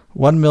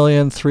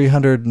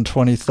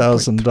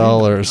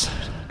 $1,320,000.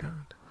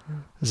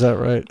 Is that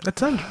right?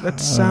 That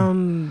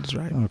sounds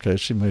right. Okay,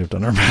 she may have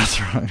done her math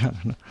wrong. I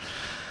don't know.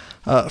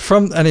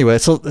 Anyway,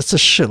 so it's a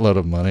shitload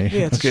of money.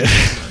 Yeah, it's a shitload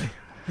of money.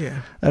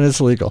 Yeah. And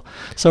it's legal.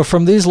 So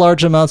from these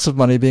large amounts of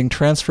money being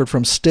transferred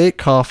from state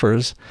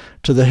coffers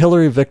to the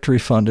Hillary Victory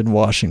Fund in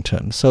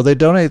Washington. So they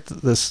donate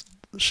this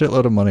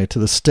shitload of money to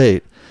the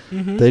state.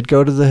 They'd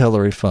go to the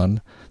Hillary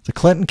Fund. The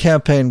Clinton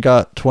campaign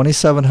got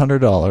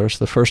 $2,700,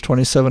 the first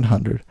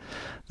 $2,700.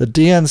 The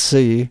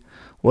DNC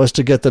was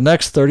to get the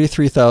next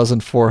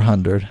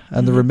 33,400,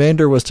 and the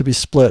remainder was to be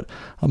split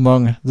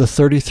among the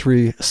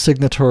 33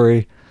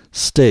 signatory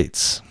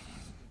states.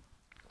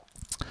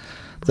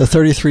 The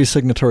 33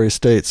 signatory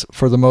states,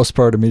 for the most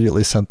part,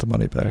 immediately sent the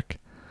money back.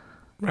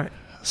 Right.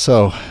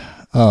 So,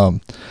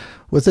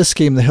 with this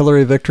scheme, the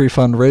Hillary Victory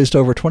Fund raised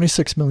over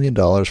 $26 million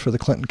for the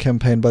Clinton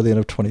campaign by the end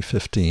of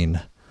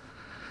 2015.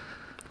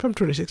 From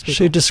 26 people.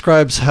 She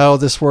describes how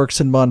this works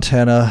in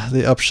Montana.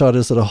 The upshot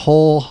is that a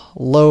whole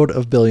load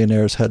of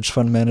billionaires, hedge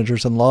fund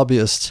managers, and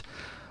lobbyists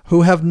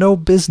who have no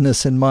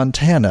business in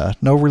Montana,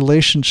 no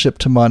relationship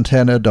to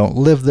Montana, don't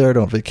live there,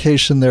 don't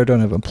vacation there, don't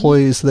have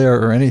employees there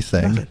or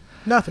anything.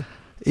 Nothing.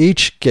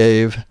 Each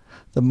gave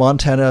the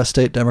Montana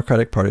State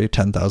Democratic Party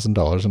 $10,000 in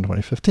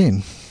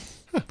 2015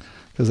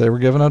 because they were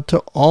given out to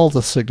all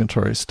the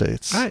signatory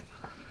states. Right.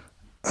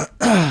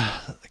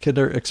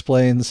 Kidder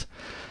explains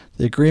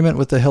the agreement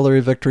with the Hillary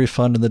Victory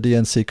Fund and the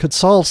DNC could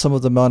solve some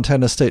of the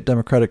Montana State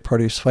Democratic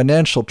Party's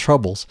financial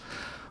troubles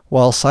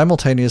while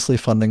simultaneously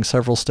funding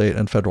several state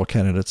and federal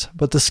candidates.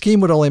 But the scheme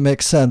would only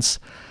make sense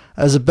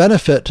as a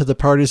benefit to the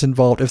parties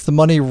involved if the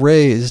money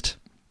raised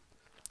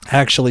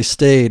actually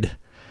stayed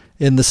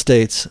in the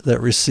states that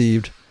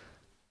received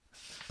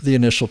the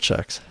initial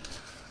checks.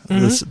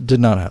 This did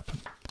not happen.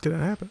 Did it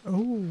happen?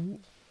 Oh.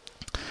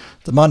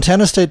 The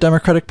Montana State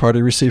Democratic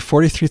Party received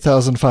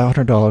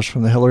 $43,500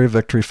 from the Hillary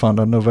Victory Fund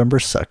on November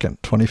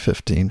 2nd,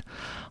 2015.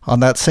 On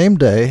that same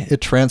day,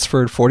 it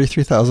transferred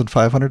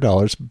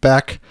 $43,500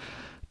 back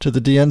to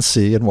the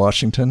DNC in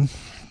Washington.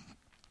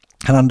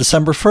 And on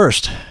December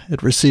 1st,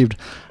 it received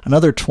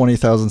another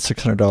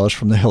 $20,600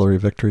 from the Hillary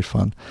Victory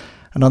Fund.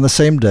 And on the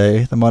same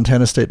day, the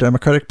Montana State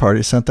Democratic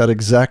Party sent that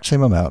exact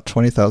same amount,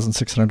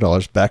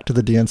 $20,600, back to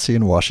the DNC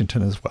in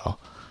Washington as well.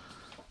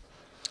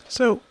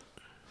 So,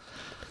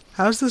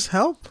 how does this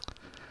help?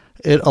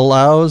 It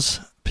allows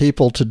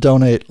people to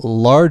donate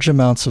large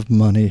amounts of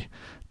money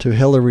to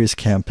Hillary's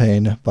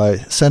campaign by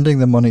sending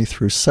the money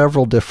through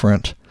several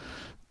different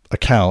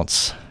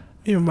accounts.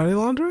 You mean money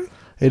laundering?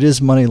 It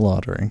is money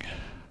laundering.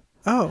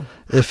 Oh.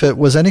 If it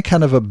was any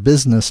kind of a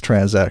business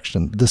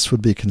transaction, this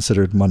would be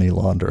considered money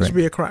laundering. This would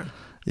be a crime.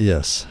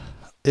 Yes.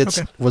 It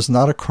was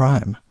not a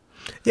crime.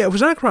 Yeah, it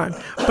was not a crime,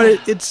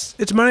 but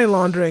it's money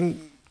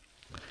laundering.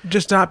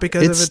 Just not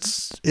because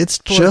of its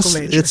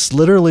political nature. It's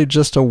literally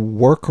just a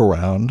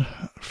workaround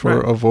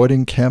for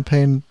avoiding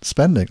campaign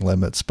spending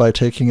limits by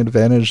taking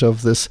advantage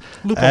of this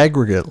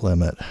aggregate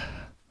limit.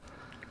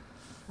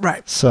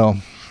 Right. So.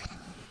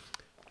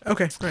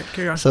 Okay, right,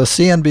 carry on. So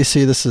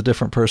CNBC, this is a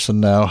different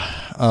person now.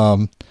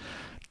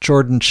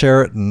 Jordan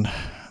Chariton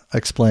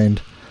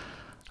explained,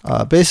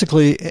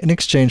 basically, in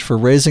exchange for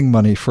raising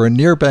money for a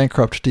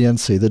near-bankrupt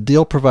DNC, the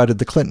deal provided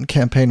the Clinton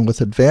campaign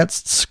with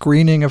advanced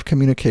screening of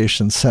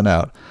communications sent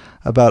out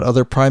about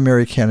other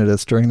primary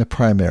candidates during the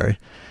primary,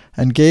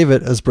 and gave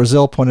it, as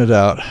Brazile pointed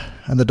out,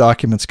 and the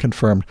documents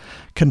confirmed,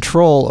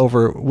 control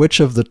over which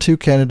of the two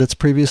candidates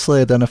previously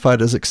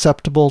identified as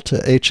acceptable to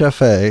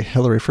HFA,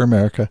 Hillary for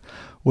America,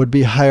 would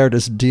be hired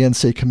as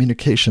DNC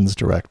communications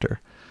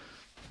director.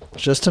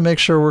 Just to make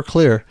sure we're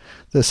clear,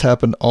 this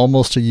happened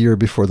almost a year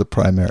before the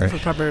primary. Before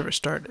the primary ever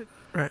started,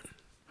 right.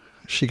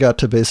 She got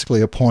to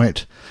basically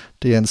appoint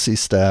DNC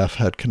staff,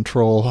 had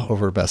control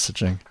over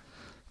messaging.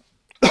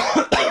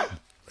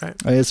 Right.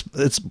 I mean,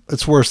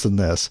 it's worse than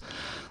this.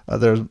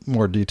 There's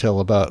more detail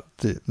about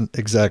the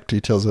exact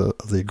details of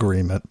the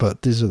agreement,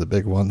 but these are the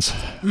big ones.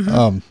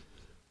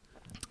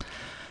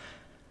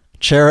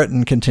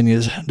 Chariton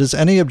continues, does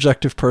any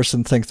objective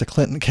person think the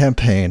Clinton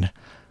campaign,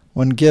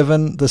 when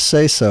given the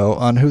say-so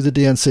on who the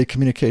DNC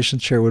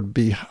communications chair would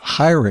be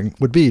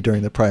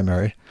during the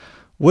primary,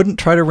 wouldn't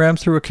try to ram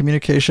through a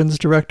communications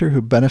director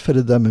who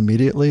benefited them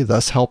immediately,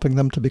 thus helping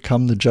them to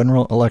become the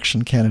general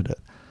election candidate?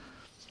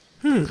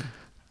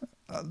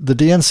 The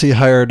DNC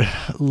hired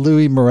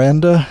Louis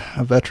Miranda,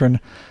 a veteran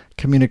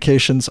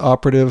communications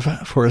operative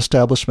for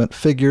establishment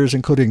figures,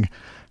 including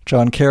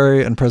John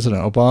Kerry and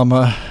President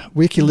Obama.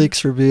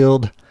 WikiLeaks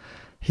revealed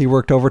he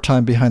worked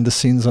overtime behind the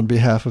scenes on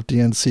behalf of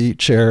DNC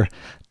chair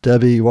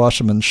Debbie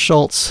Wasserman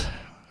Schultz,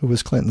 who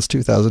was Clinton's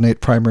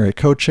 2008 primary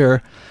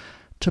co-chair,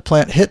 to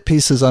plant hit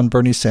pieces on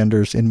Bernie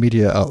Sanders in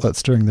media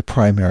outlets during the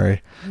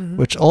primary,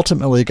 which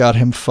ultimately got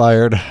him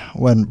fired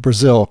when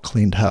Brazile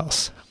cleaned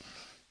house.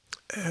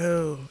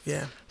 Oh,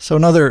 yeah. So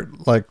another,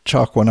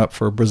 chalk one up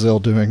for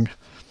Brazile doing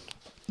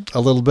a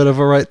little bit of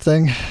a right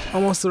thing.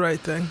 Almost the right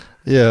thing.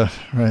 Yeah,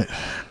 right.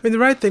 I mean, the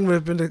right thing would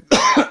have been to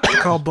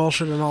call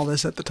bullshit and all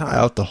this at the time.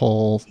 Out the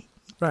whole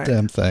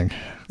damn thing.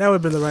 That would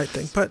have been the right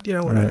thing, but,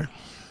 whatever. Right.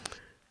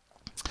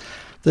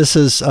 This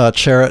is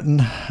Jordan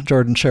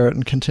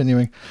Chariton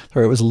continuing.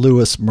 Sorry, it was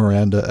Louis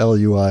Miranda,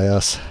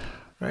 Luis.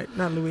 Right,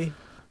 not Louis.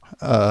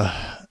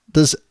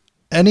 Does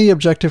any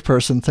objective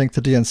person think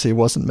the DNC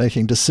wasn't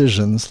making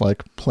decisions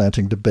like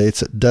planting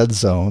debates at dead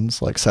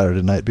zones like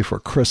Saturday night before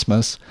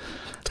Christmas,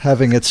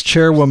 having its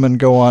chairwoman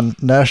go on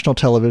national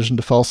television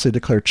to falsely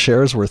declare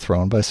chairs were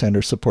thrown by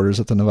Sanders supporters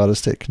at the Nevada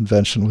State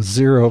Convention with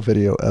zero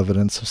video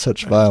evidence of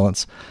such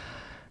violence,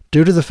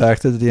 due to the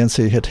fact that the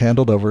DNC had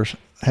handed over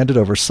handed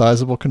over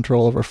sizable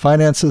control over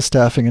finances,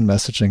 staffing, and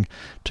messaging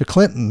to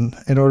Clinton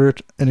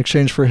in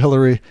exchange for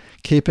Hillary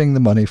keeping the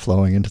money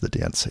flowing into the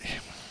DNC.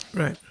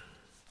 Right.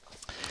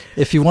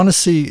 If you want to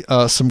see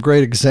some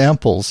great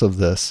examples of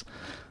this,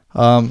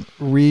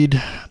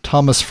 read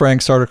Thomas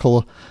Frank's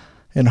article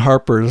in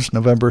Harper's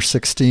November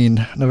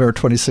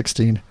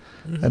 2016,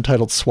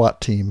 entitled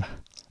SWAT Team.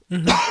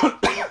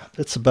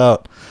 It's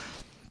about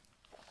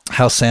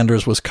how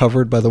Sanders was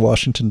covered by the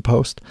Washington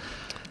Post.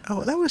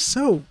 Oh, that was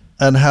so...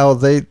 And how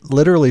they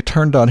literally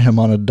turned on him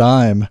on a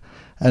dime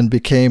and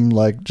became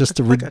like just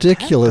a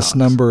ridiculous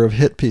number of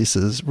hit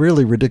pieces,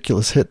 really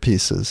ridiculous hit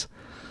pieces.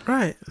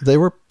 Right. They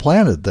were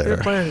planted there.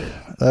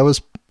 That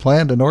was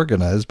planned and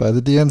organized by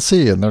the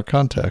DNC and their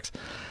contacts.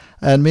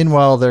 And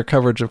meanwhile, their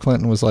coverage of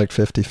Clinton was like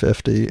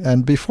 50-50.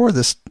 And before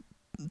this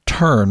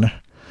turn,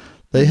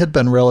 they had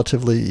been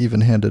relatively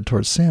even-handed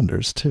towards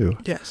Sanders, too.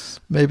 Yes.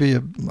 Maybe a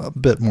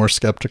bit more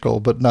skeptical,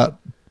 but not.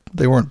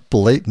 They weren't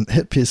blatant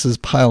hit pieces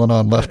piling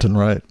on left and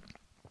right.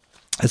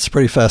 It's a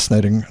pretty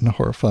fascinating and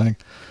horrifying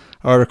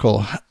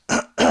article.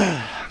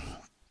 But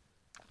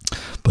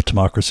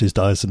democracy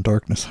dies in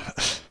darkness.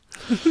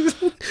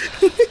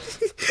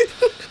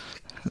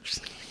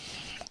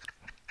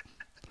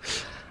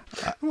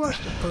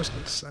 Washington Post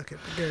can suck it.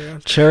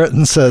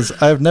 Cheriton says,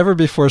 I've never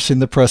before seen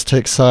the press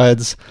take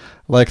sides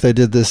like they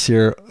did this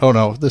year. Oh,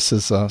 no, this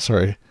is,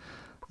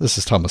 this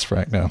is Thomas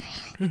Frank now.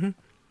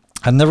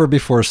 I've never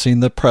before seen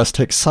the press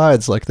take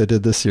sides like they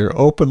did this year,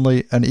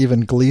 openly and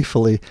even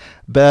gleefully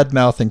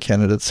bad-mouthing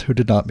candidates who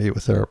did not meet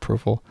with their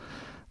approval.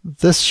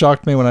 This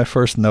shocked me when I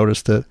first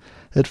noticed it.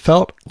 It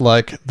felt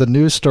like the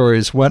news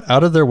stories went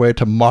out of their way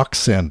to mock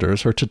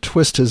Sanders or to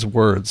twist his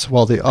words,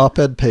 while the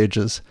op-ed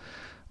pages,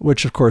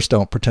 which of course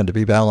don't pretend to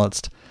be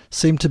balanced,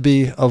 seem to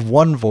be of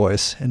one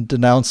voice in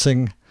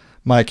denouncing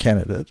my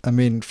candidate. I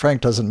mean, Frank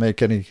doesn't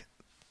make any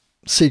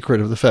secret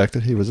of the fact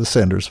that he was a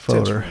Sanders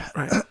voter.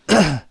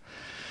 Right.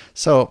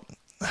 So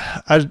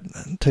I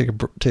take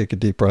a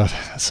deep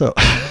breath. So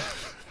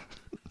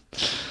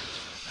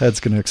head's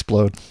going to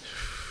explode.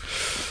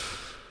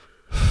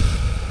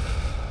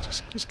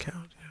 Just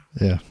count.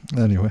 Yeah.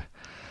 Anyway,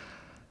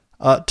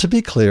 to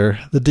be clear,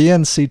 the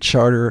DNC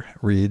charter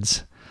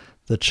reads,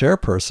 the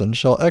chairperson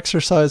shall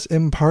exercise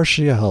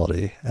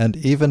impartiality and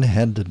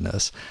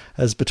even-handedness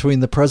as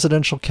between the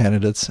presidential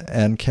candidates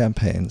and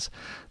campaigns.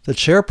 The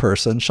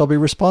chairperson shall be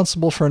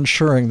responsible for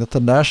ensuring that the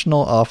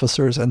national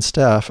officers and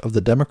staff of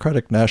the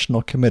Democratic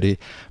National Committee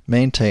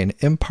maintain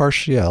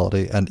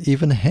impartiality and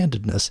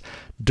even-handedness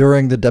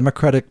during the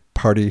Democratic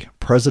Party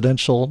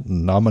presidential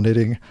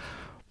nominating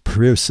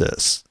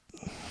process.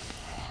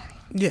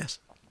 Yes.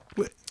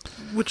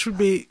 Which would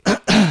be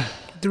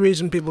the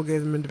reason people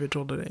gave them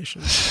individual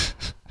donations.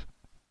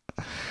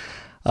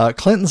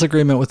 Clinton's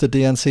agreement with the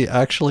DNC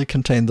actually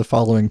contained the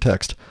following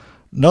text.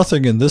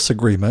 Nothing in this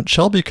agreement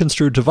shall be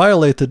construed to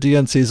violate the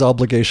DNC's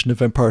obligation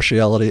of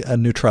impartiality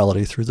and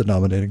neutrality through the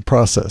nominating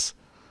process.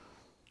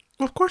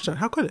 Well, of course not.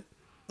 How could it?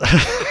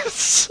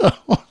 So,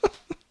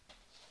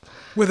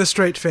 with a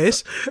straight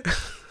face.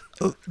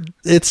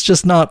 It's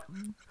just not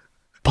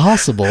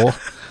possible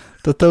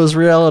that those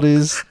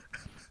realities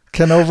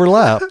can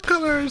overlap. What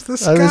color is the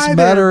sky? There's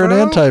matter and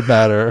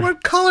antimatter.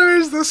 What color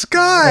is the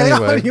sky?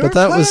 Anyway, but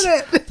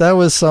that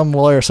was some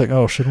lawyer saying,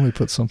 "Oh, shouldn't we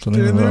put something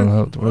in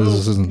there?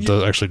 This isn't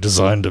actually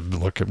designed to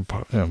look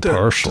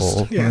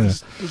impartial."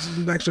 Yes, this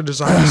is actually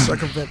designed to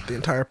circumvent the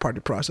entire party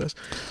process.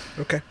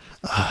 Okay.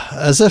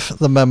 As if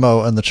the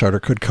memo and the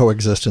charter could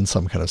coexist in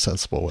some kind of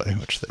sensible way,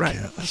 which they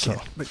can't.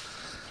 So,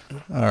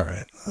 all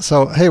right.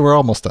 So, hey, we're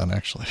almost done,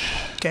 actually.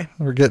 Okay.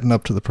 We're getting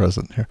up to the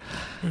present here.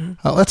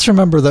 Let's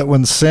remember that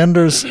when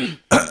Sanders'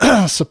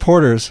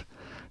 supporters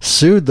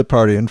sued the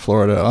party in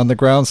Florida on the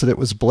grounds that it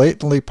was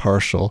blatantly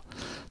partial,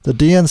 the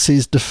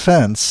DNC's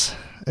defense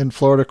in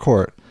Florida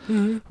court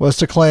was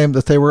to claim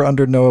that they were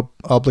under no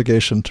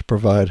obligation to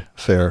provide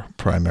fair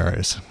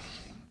primaries.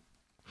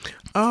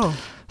 Oh.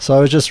 So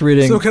I was just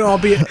reading... So it can all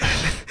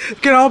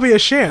be a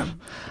sham.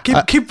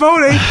 Keep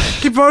voting.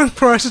 Keep voting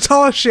for us. It's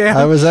all a sham.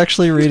 I was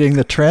actually reading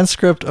the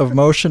transcript of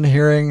motion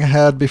hearing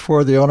had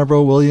before the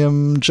Honorable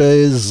William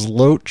J.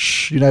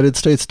 Zloch, United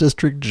States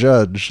District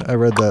Judge. I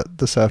read that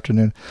this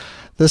afternoon.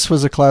 This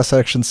was a class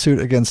action suit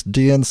against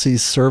DNC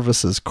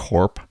Services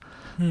Corp.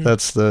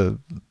 That's the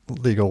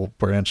legal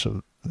branch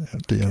of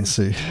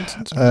DNC.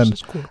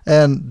 Okay.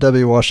 And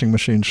Debbie Washing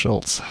Machine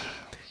Schultz.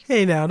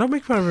 Hey, now, don't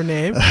make fun of her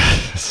name.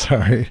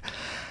 Sorry.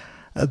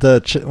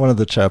 One of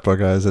the Chapo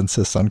guys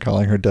insists on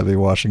calling her Debbie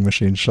Washing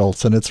Machine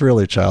Schultz, and it's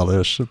really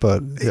childish.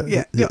 But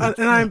yeah.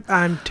 And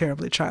I'm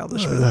terribly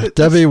childish.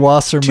 Debbie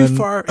Wasserman. Too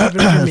far, even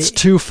for me. It's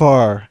too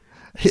far.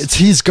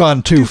 He's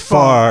gone too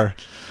far.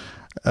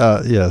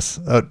 Yes,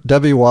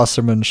 Debbie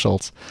Wasserman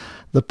Schultz.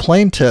 The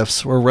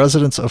plaintiffs were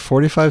residents of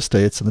 45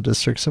 states and the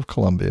districts of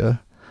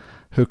Columbia,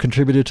 who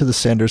contributed to the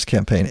Sanders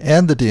campaign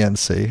and the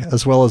DNC,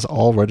 as well as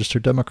all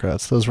registered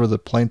Democrats. Those were the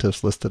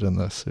plaintiffs listed in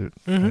the suit.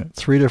 Right?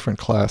 3 different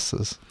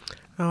classes.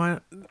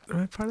 Am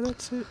I part of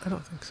that suit? I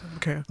don't think so.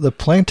 Okay. The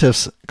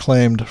plaintiffs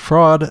claimed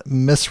fraud,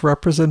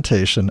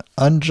 misrepresentation,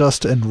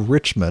 unjust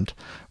enrichment,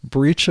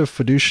 breach of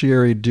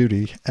fiduciary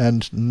duty,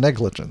 and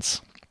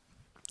negligence.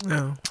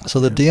 Oh. So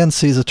the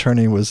DNC's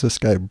attorney was this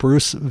guy,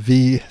 Bruce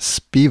V.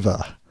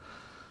 Spiva.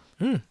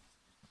 Never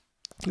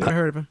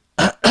heard of him.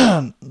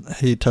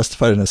 He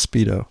testified in a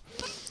Speedo.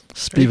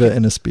 Spiva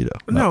in a Speedo.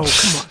 No,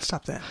 come on,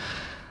 stop that.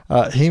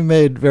 He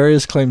made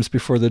various claims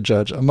before the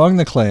judge. Among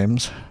the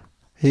claims,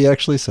 he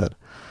actually said,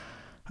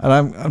 and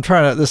I'm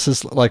trying to, this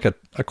is like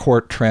a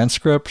court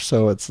transcript,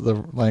 so it's the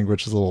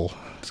language is a little...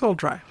 It's a little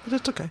dry, but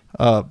it's okay.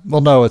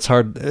 Well, no, it's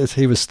hard.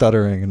 He was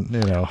stuttering, and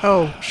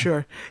Oh,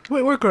 sure.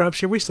 We're grown-ups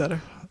here. We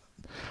stutter.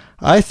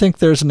 I think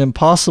there's an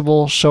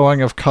impossible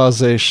showing of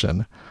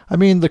causation. I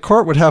mean, the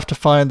court would have to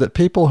find that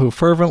people who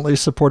fervently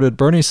supported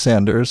Bernie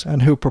Sanders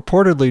and who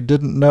purportedly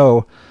didn't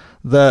know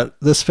that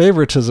this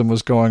favoritism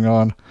was going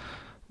on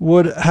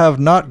would have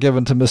not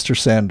given to Mr.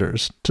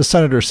 Sanders, to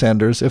Senator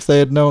Sanders, if they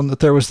had known that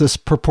there was this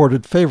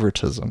purported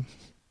favoritism.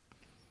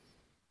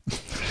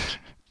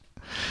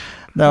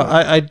 Now,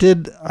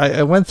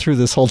 I went through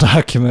this whole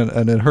document,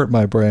 and it hurt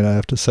my brain, I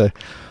have to say.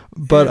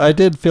 But I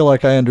did feel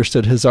like I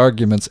understood his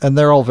arguments, and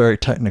they're all very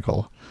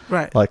technical.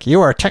 Right. Like,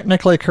 you are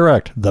technically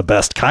correct. The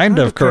best kind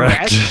of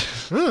correct.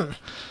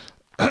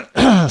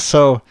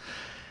 So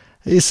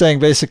he's saying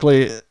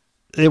basically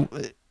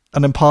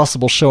an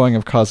impossible showing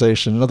of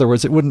causation. In other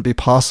words, it wouldn't be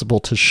possible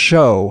to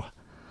show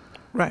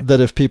that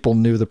if people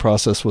knew the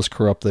process was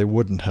corrupt, they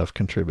wouldn't have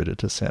contributed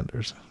to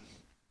Sanders.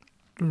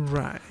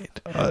 Right.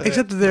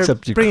 Except that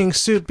they're bringing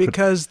suit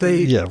because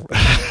they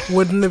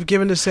wouldn't have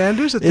given to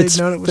Sanders if they'd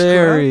known it was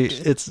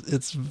corrupt.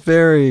 It's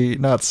very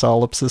not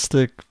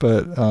solipsistic,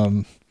 but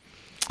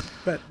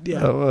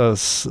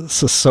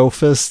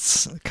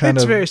sophists kind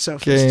it's of very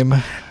sophist. Game.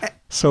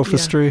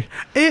 Sophistry.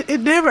 Yeah. It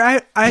never,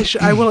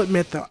 I will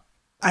admit though,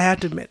 I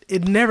have to admit,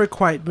 it never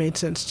quite made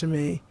sense to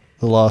me.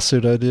 The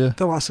lawsuit idea?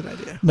 The lawsuit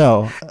idea.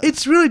 No.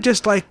 It's really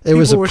just like it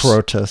was a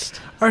protest.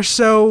 Are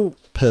so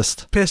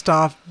pissed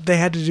off they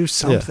had to do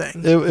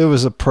something. Yeah. It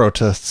was a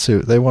protest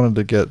suit. They wanted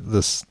to get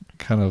this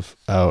kind of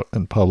out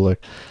in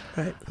public.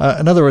 Right.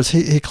 In other words,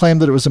 he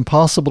claimed that it was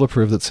impossible to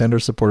prove that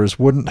Sanders supporters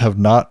wouldn't have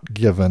not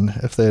given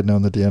if they had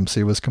known the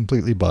DMC was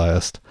completely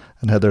biased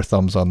and had their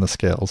thumbs on the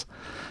scales.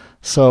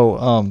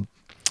 So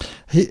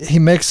he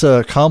makes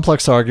a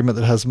complex argument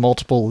that has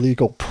multiple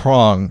legal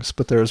prongs,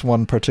 but there's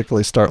one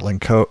particularly startling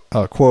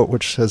quote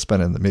which has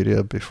been in the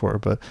media before.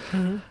 But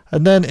and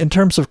then in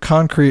terms of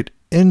concrete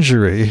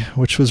injury,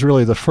 which was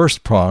really the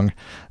first prong,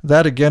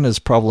 that again is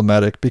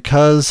problematic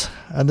because,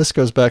 and this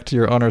goes back to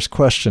your Honor's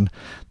question,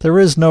 there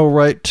is no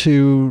right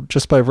to,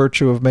 just by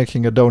virtue of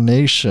making a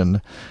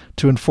donation,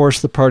 to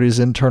enforce the party's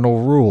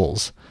internal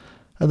rules.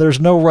 And there's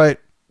no right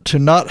to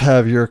not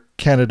have your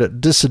candidate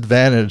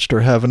disadvantaged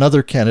or have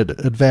another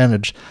candidate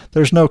advantaged.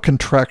 There's no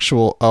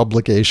contractual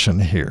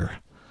obligation here.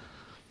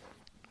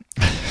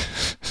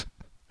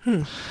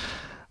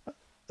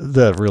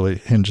 That really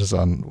hinges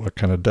on what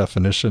kind of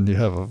definition you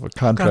have of a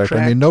contract.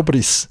 I mean,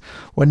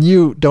 when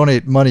you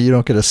donate money, you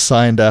don't get a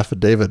signed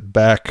affidavit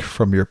back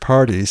from your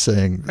party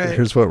saying,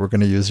 here's what we're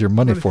going to use your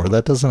money for.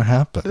 That doesn't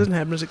happen. It doesn't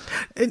happen.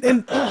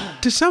 And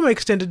to some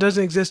extent, it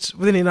doesn't exist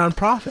with any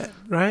nonprofit,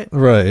 right?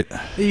 Right.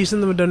 You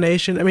send them a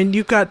donation. I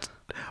mean,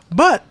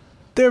 but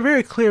there are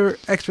very clear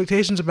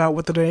expectations about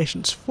what the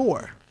donation's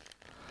for.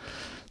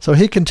 So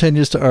he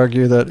continues to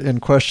argue that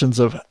in questions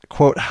of,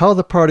 quote, how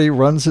the party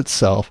runs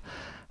itself,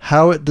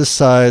 how it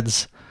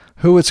decides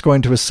who it's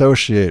going to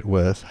associate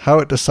with, how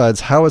it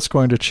decides how it's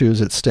going to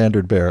choose its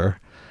standard bearer,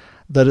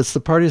 that it's the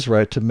party's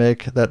right to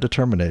make that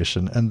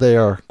determination, and they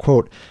are,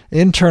 quote,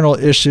 internal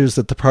issues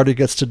that the party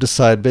gets to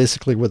decide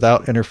basically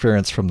without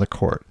interference from the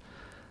court,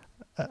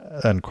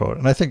 end quote.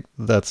 And I think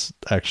that's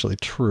actually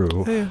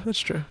true. Yeah, that's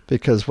true.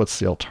 Because what's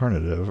the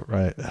alternative,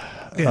 right?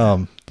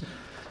 Yeah.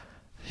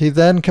 He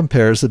then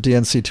compares the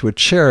DNC to a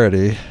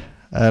charity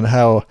and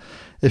how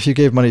if you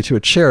gave money to a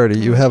charity,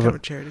 you have a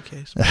charity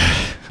case.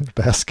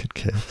 Basket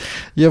case.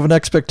 You have an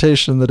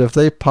expectation that if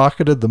they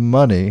pocketed the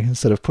money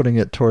instead of putting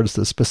it towards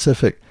the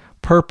specific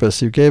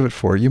purpose you gave it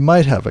for, you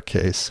might have a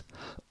case.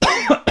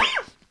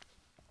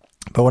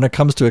 But when it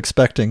comes to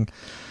expecting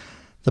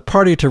the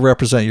party to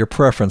represent your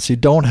preference, you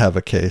don't have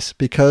a case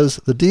because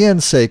the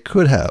DNC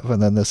could have,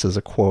 and then this is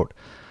a quote,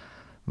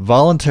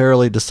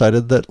 voluntarily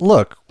decided that,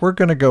 look, we're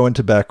going to go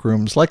into back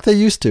rooms like they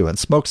used to and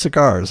smoke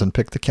cigars and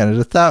pick the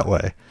candidate that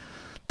way.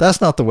 That's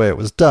not the way it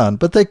was done,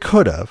 but they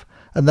could have,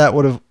 and that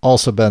would have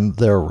also been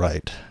their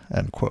right,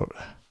 end quote.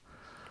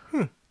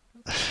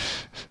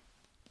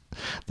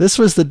 This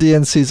was the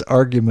DNC's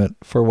argument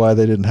for why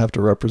they didn't have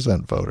to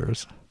represent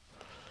voters.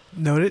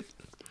 Noted.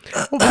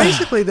 Well,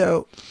 basically,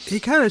 though, he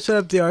kind of set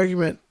up the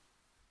argument.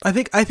 I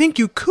think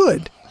you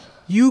could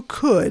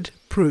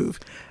prove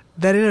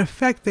that in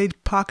effect they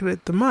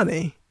pocketed the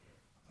money,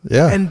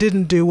 and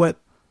didn't do what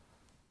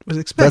was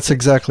expected. That's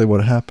exactly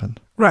what happened.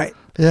 Right.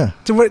 Yeah.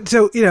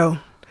 So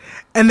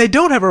and they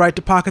don't have a right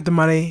to pocket the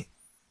money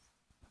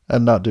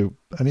and not do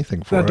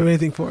anything for it. Not do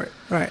anything for it.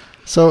 Right.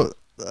 So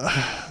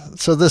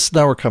so this,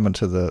 now we're coming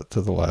to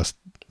the last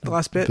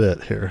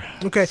bit here.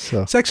 Okay.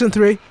 So, Section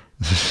 3.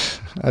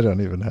 I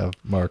don't even have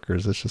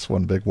markers. It's just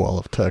one big wall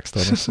of text,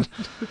 honestly.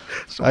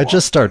 I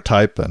just start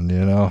typing,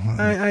 you know.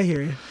 I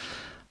hear you.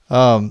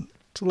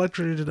 It's a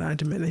luxury denied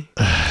to many.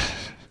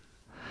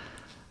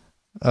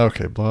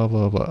 Okay, blah,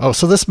 blah, blah. Oh,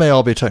 so this may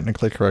all be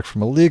technically correct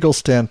from a legal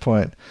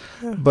standpoint,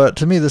 but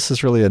to me this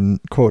is really a,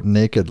 quote,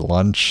 naked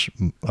lunch,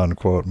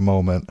 unquote,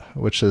 moment,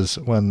 which is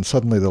when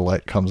suddenly the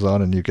light comes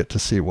on and you get to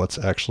see what's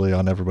actually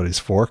on everybody's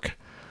fork.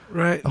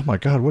 Right. Oh my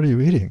God, what are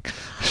you eating?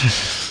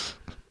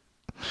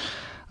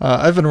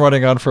 I've been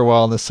running on for a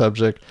while on this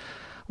subject.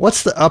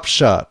 What's the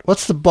upshot?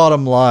 What's the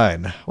bottom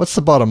line? What's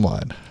the bottom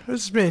line? What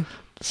does this mean?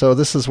 So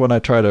this is when I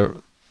try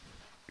to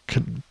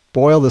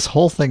boil this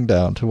whole thing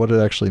down to what it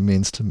actually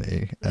means to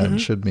me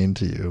and should mean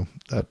to you.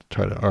 I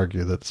try to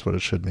argue that's what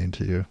it should mean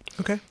to you.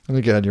 Okay. And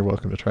again, you're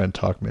welcome to try and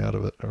talk me out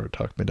of it or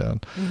talk me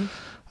down.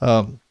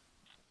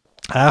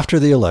 After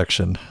the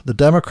election, the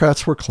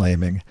Democrats were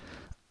claiming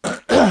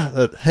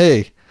that,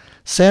 hey,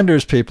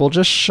 Sanders people,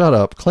 just shut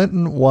up.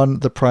 Clinton won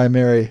the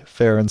primary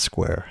fair and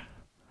square.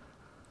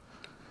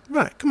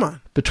 Right, come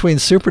on. Between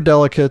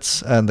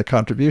superdelegates and the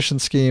contribution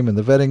scheme and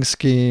the vetting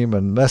scheme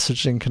and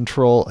messaging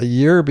control a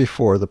year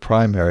before the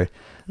primary,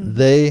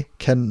 they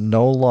can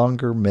no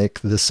longer make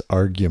this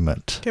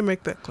argument. Can't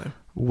make that claim.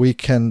 We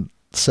can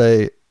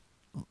say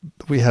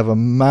we have a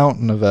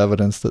mountain of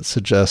evidence that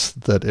suggests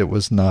that it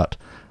was not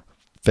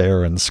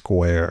fair and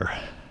square.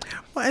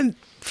 Well, and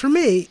for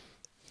me,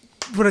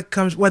 what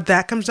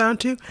that comes down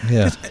to,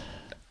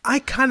 I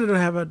kind of don't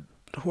have a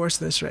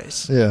horse in this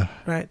race. Yeah.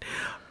 Right.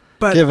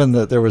 But given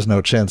that there was no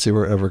chance you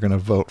were ever going to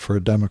vote for a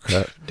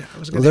Democrat.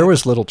 There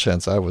was little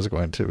chance I was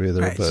going to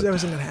either. Right, but so that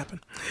wasn't going to happen.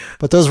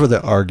 But those were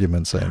the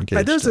arguments I engaged in.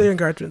 Right, those are the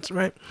arguments,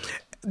 right?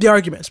 The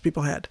arguments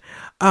people had.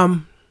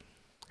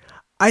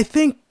 I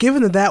think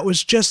given that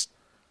was just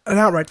an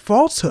outright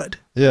falsehood,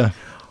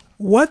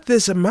 what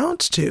this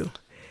amounts to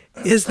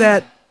is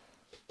that,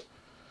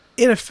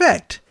 in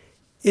effect,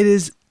 it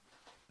is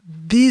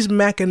these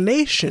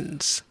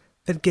machinations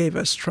that gave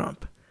us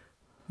Trump.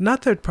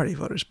 Not third-party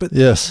voters, but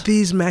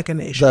these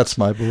machinations. That's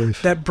my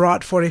belief. That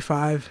brought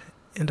 45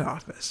 into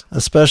office.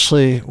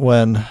 Especially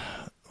when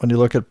you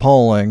look at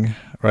polling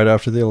right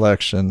after the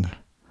election,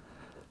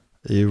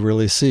 you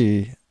really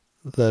see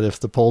that if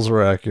the polls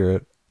were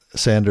accurate,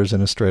 Sanders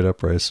in a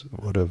straight-up race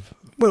would have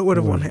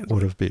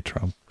beat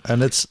Trump.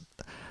 And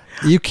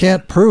you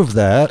can't prove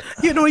that.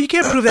 You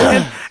can't prove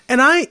that.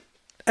 And I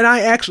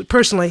actually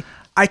personally,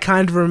 I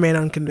kind of remain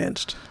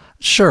unconvinced.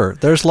 Sure,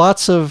 there's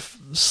lots of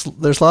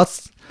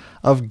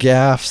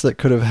gaffes that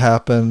could have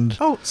happened.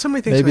 Oh, so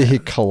many things. Maybe he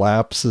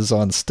collapses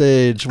on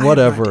stage,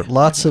 whatever.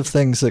 Lots of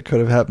things that could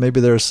have happened. Maybe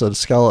there's a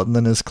skeleton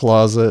in his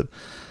closet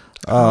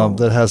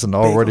that hasn't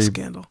already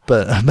been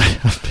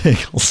a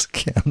bagel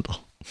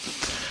scandal.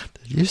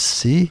 Did you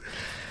see?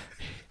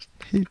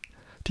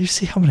 Do you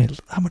see how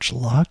much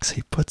logs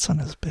he puts on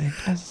his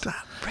bagels?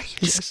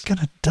 He's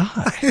gonna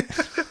die.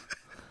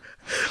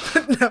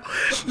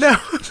 No.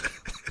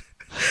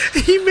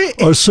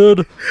 I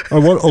said I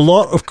want a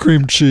lot of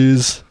cream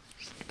cheese.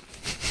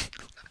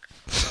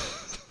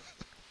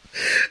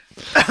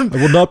 I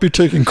will not be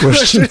taking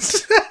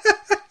questions.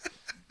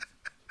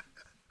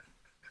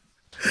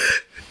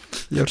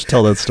 You have to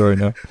tell that story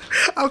now.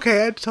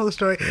 Okay, I have to tell the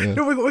story. Yeah.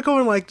 We're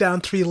going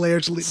down 3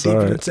 layers deep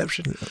in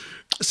Inception.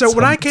 So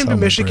when I came to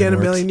Michigan a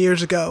million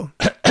years ago,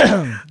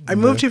 I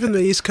moved here from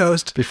the East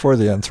Coast. Before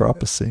the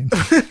Anthropocene.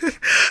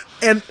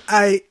 And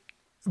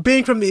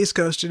being from the East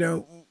Coast,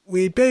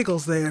 we eat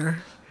bagels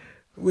there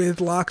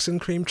with lox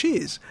and cream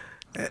cheese.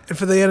 And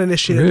for the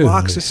uninitiated,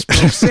 lox is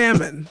smoked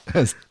salmon.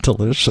 That's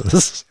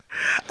delicious.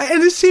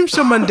 And it seems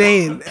so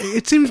mundane.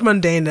 It seems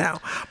mundane now.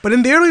 But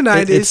in the early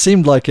 90s... It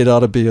seemed like it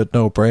ought to be a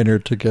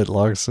no-brainer to get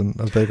lox and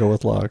a bagel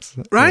with lox.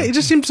 Right? Yeah. It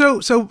just seemed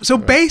so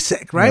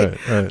basic, right?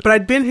 Right? But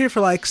I'd been here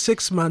for like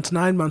 6 months,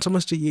 9 months,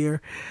 almost a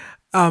year.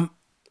 And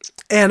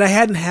I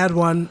hadn't had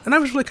one, and I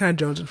was really kind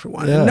of jonesing for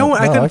one. Yeah,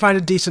 I couldn't find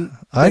a decent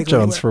bagel I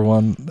jones for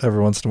one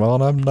every once in a while,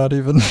 and I'm not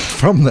even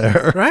from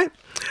there. Right?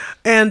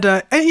 And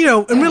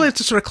really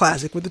it's a sort of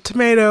classic with the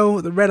tomato,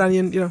 the red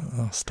onion,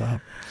 Oh, stop.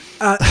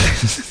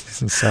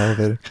 This is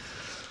salivating.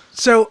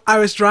 So I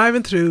was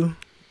driving through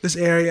this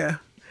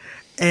area,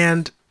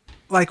 and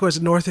was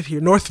it north of here?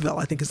 Northville,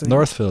 I think is the name.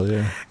 Northville,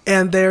 yeah.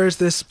 And there's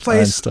this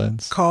place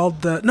Einstein's.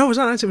 called it was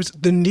not Einstein, it was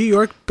the New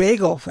York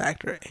Bagel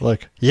Factory.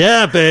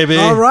 Yeah, baby.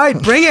 All right,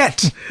 bring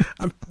it.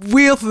 I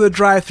wheel through the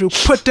drive-thru,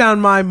 put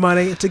down my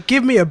money to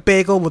give me a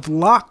bagel with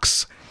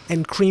lox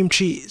and cream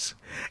cheese.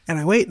 And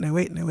I wait, and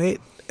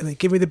they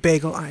give me the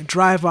bagel, and I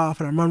drive off,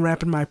 and I'm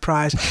unwrapping my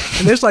prize,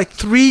 and there's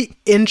 3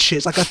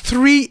 inches, like a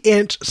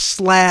 3-inch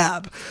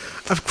slab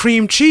of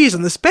cream cheese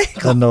on this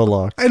bagel. And no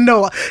lox.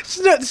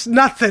 It's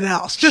nothing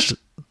else. Just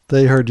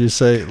they heard you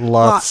say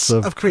lots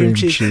of cream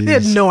cheese. They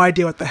had no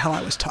idea what the hell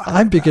I was talking about.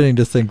 I'm beginning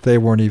to think they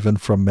weren't even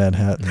from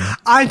Manhattan.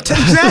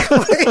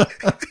 Exactly.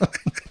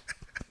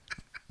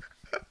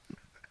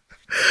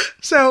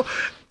 So,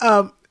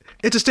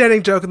 it's a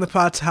standing joke in the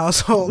Potts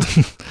household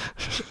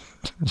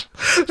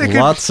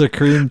Lots of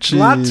cream cheese.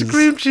 Lots of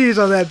cream cheese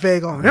on that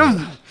bagel.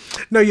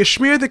 No, you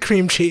smear the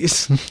cream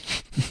cheese.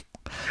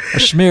 A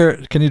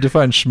schmear. Can you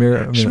define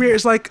schmear? Schmear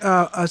is like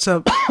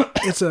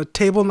it's a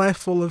table knife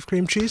full of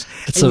cream cheese,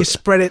 and you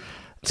spread it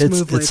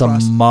smoothly It's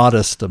across. a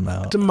modest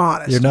amount. It's a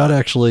modest. You're not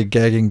actually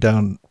gagging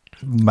down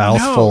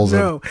mouthfuls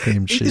of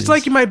cream cheese. It's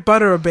like you might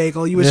butter a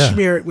bagel. You would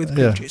smear it with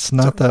cream cheese. It's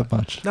not that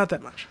much. Not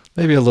that much.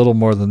 Maybe a little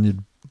more than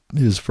you'd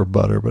use for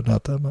butter, but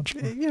not that much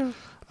more. Yeah.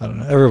 I don't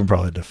know. Everyone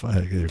probably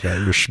define. You've got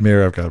your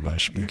schmear. I've got my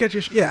schmear. You get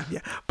your yeah.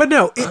 But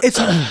no,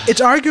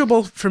 it's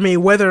arguable for me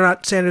whether or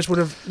not Sanders would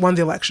have won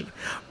the election.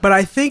 But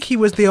I think he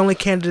was the only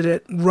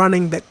candidate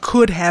running that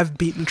could have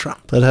beaten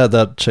Trump. That had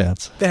that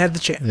chance. That had the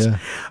chance. Yeah.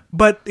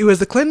 But it was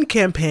the Clinton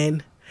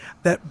campaign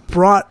that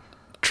brought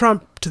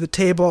Trump to the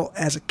table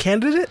as a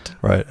candidate.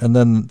 Right. And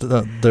then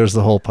there's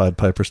the whole Pied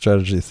Piper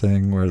strategy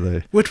thing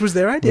which was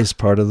their idea. It was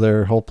part of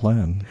their whole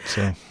plan.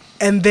 So.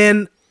 And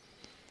then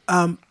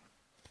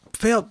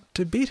failed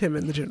to beat him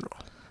in the general.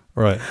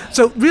 Right.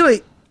 So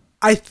really,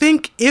 I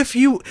think if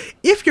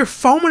you're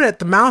foaming at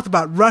the mouth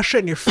about Russia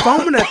and you're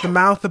foaming at the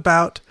mouth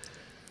about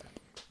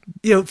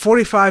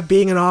 45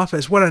 being in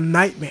office, what a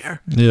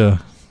nightmare. Yeah.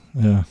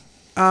 Yeah.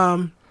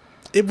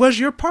 It was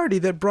your party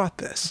that brought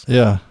this.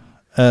 Yeah.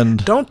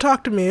 And don't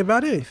talk to me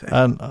about anything.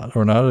 And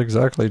we're not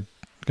exactly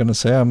going to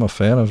say I'm a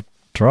fan of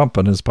Trump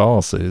and his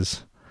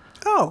policies.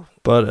 Oh.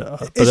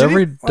 But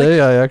every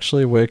day I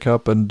actually wake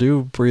up and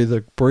do breathe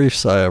a brief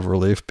sigh of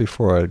relief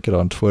before I get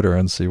on Twitter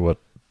and see what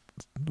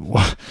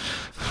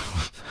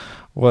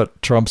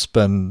Trump's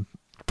been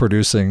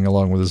producing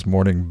along with his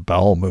morning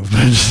bowel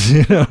movements.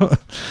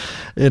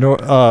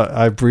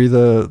 I breathe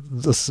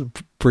this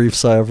brief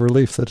sigh of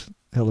relief that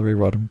Hillary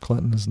Rodham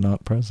Clinton is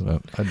not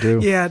president. I do.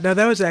 Yeah, no,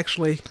 that was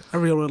actually a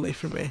real relief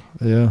for me.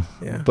 Yeah.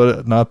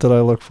 But not that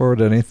I look forward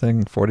to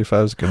anything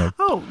 45 is going to.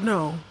 Oh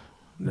no.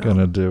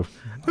 Gonna do.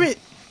 I mean,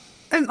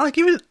 and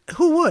even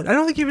who would? I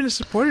don't think even his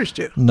supporters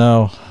do.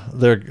 No,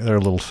 they're a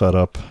little fed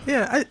up.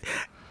 Yeah,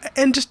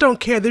 and just don't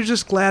care. They're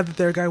just glad that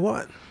their guy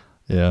won.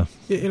 Yeah.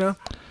 They're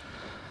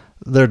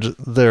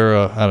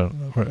I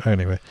don't know.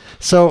 Anyway,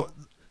 so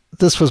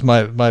this was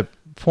my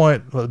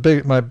point.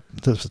 This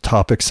was a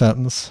topic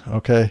sentence.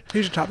 Okay.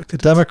 Here's your topic. The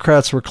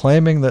Democrats were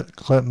claiming that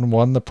Clinton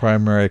won the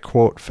primary,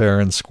 quote,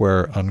 fair and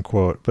square,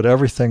 unquote. But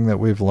everything that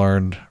we've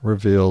learned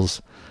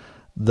reveals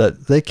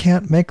that they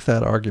can't make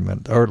that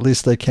argument, or at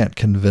least they can't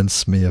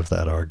convince me of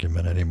that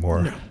argument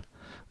anymore. No.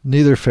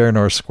 Neither fair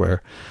nor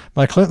square.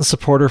 My Clinton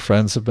supporter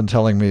friends have been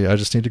telling me I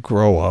just need to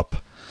grow up.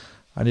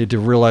 I need to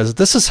realize that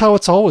this is how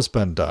it's always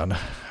been done,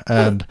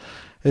 and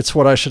it's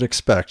what I should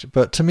expect.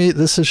 But to me,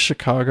 this is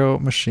Chicago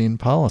machine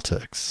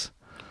politics.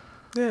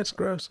 Yeah, it's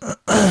gross.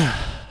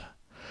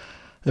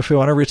 If we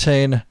want to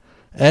retain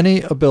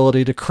any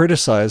ability to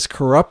criticize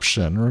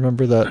corruption,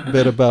 remember that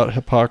bit about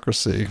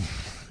hypocrisy.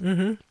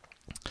 Mm-hmm.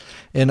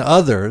 In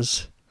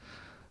others,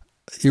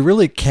 you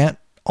really can't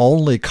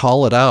only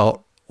call it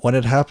out when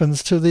it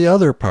happens to the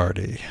other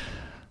party.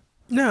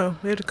 No,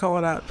 you have to call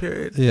it out,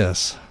 period.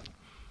 Yes.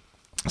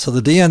 So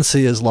the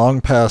DNC is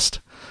long past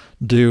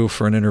due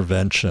for an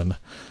intervention.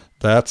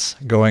 That's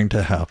going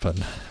to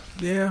happen.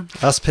 Yeah.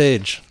 Last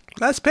page.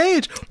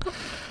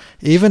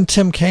 Even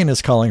Tim Kaine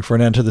is calling for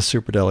an end to the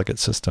superdelegate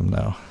system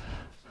now.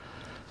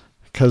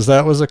 Because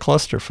that was a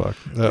clusterfuck.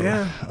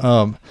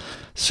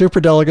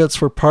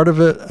 Superdelegates were part of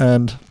it,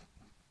 and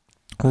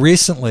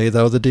recently,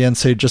 though, the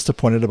DNC just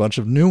appointed a bunch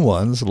of new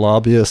ones,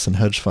 lobbyists and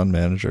hedge fund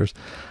managers.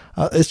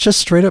 It's just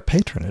straight up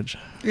patronage.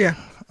 Yeah.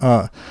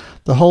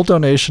 The whole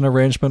donation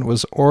arrangement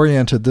was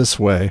oriented this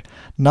way,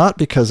 not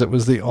because it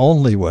was the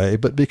only way,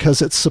 but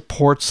because it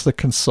supports the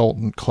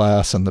consultant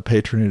class and the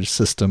patronage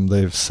system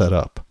they've set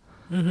up.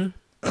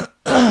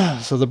 Mm-hmm.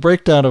 So the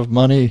breakdown of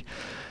money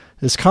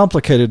is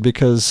complicated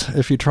because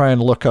if you try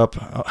and look up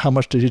how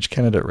much did each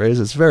candidate raise,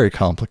 it's very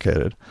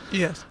complicated.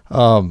 Yes.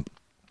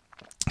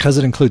 Because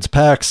it includes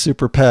PACs,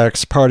 super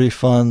PACs, party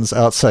funds,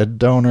 outside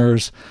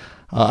donors.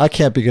 I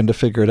can't begin to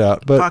figure it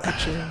out. But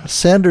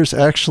Sanders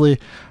actually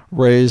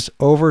raised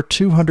over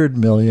 $200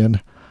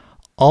 million,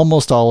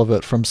 almost all of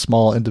it from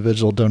small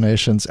individual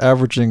donations,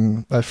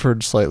 averaging, I've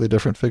heard slightly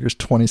different figures,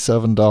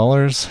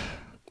 $27.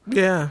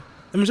 Yeah.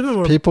 I mean, some of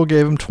them were... People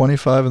gave him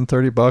 $25 and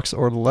 $30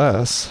 or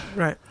less.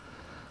 Right.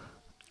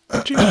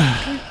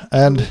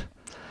 And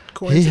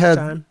he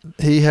had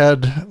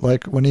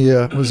like when he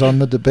was on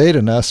the debate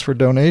and asked for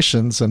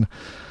donations and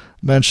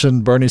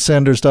mentioned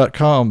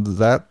BernieSanders.com,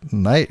 that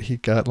night he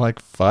got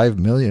like 5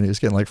 million. He was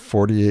getting like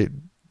 48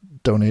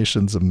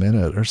 donations a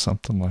minute or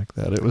something like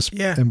that. It was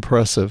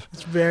impressive.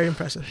 It's very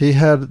impressive. He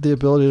had the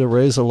ability to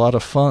raise a lot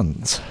of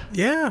funds.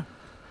 Yeah.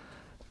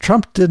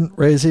 Trump didn't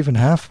raise even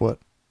half what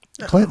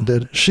Clinton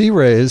did. She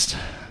raised,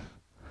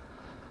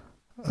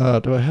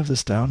 do I have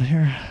this down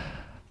here?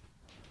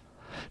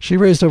 She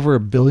raised over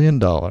 $1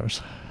 billion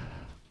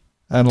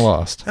and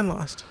lost. I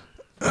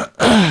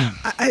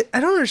don't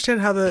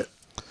understand how the...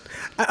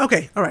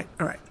 Okay, all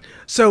right.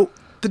 So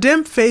the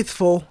Dem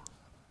faithful,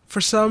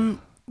 for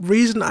some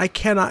reason I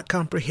cannot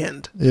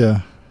comprehend,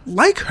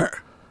 like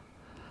her.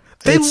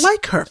 They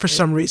like her for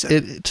some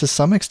reason. To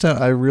some extent,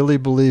 I really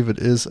believe it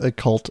is a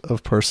cult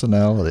of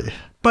personality.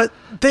 But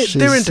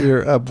they're into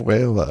your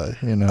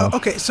abuela,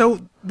 Okay, so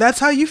that's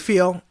how you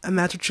feel, and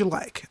that's what you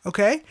like.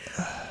 Okay,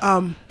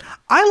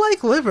 I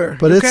like liver.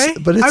 But okay,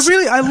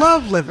 it's I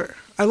love liver.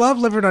 I love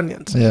liver and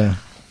onions. Yeah.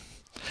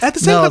 At the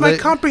same time, I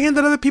comprehend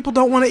that other people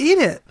don't want to eat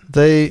it.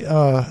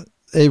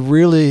 They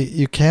really,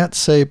 you can't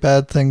say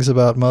bad things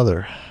about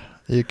Mother.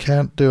 You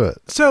can't do it.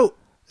 So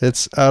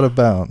it's out of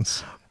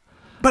bounds.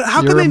 But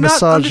how can they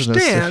not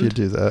understand if you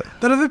do that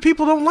other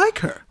people don't like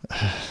her?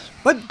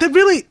 But they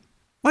really,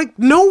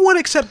 no one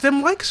except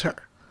them likes her.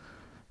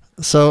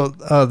 So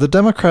the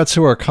Democrats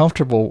who are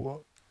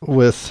comfortable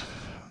with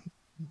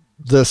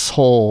this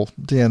whole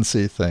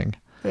DNC thing,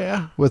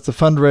 with the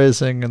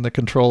fundraising and the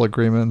control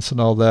agreements and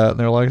all that, and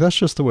they're like, that's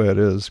just the way it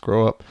is,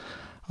 grow up.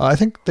 I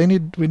think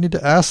we need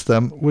to ask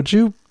them, would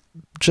you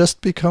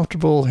just be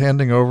comfortable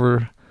handing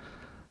over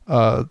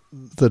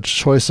the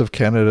choice of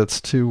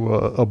candidates to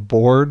a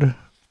board,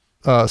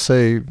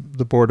 say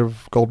the board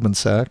of Goldman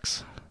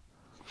Sachs?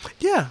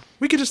 Yeah,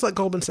 we could just let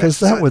Goldman Sachs. Because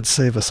that would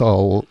save us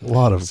all a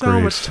lot of grief. So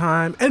much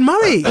time and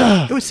money.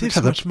 It would save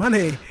so much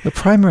money. The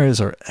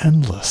primaries are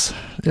endless.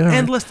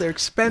 Endless. They're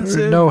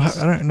expensive. No, I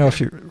don't know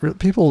if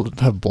people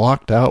have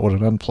blocked out what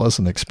an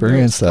unpleasant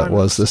experience that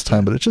was this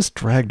time, but it just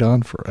dragged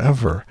on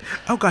forever.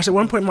 Oh gosh! At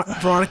one point,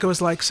 Veronica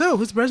was like, "So,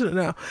 who's the president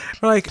now?"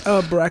 We're like,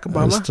 "Barack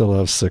Obama." We still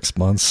have 6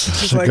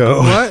 months to like,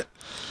 go. What?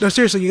 No,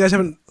 seriously, you guys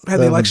haven't had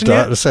the election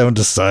yet? Just haven't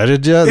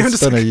decided yet?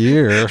 It's been a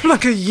year. It's been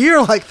like a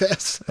year like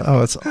this.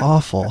 Oh, it's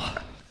awful.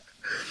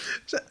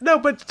 No,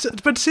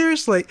 but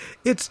seriously,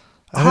 it's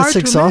hard it's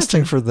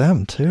exhausting for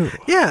them too.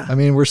 Yeah. I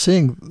mean,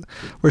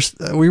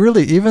 we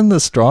really, even the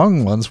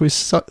strong ones, we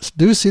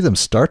do see them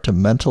start to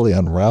mentally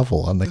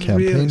unravel on the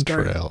campaign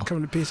trail.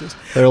 Coming to pieces.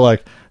 They're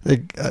like,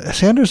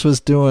 Sanders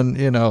was doing,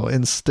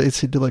 in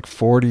states, he'd do like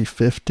 40,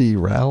 50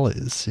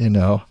 rallies,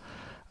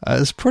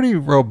 It's pretty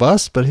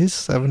robust, but he's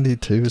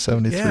 72,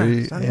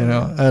 73,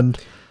 and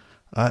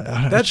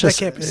that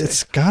can't be safe.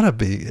 It's gotta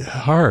be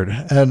hard.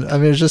 And I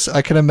mean,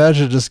 I can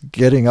imagine just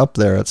getting up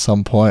there at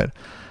some point,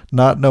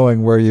 not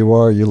knowing where you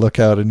are. You look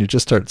out and you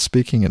just start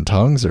speaking in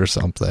tongues or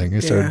something. You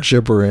start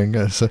gibbering.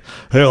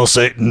 Hail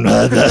Satan.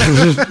 But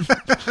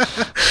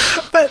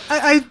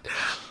I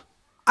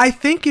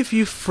think if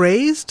you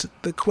phrased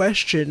the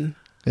question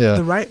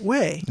the right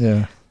way,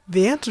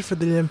 the answer for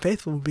the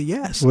unfaithful would be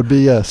yes.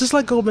 Just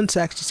like Goldman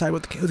Sachs decide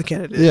who the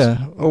candidate is.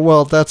 Yeah.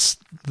 Well, that's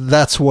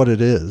what it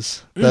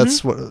is. Mm-hmm.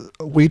 That's what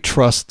we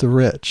trust the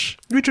rich.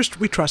 We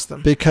trust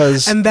them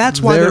and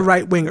that's why they're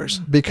right wingers.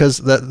 Because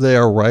they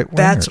are right wingers.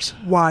 That's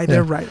why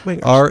they're right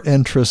wingers. Our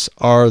interests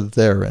are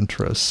their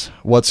interests.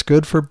 What's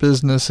good for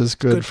business is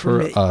good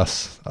for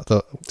us.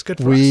 It's good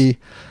for us.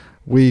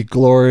 We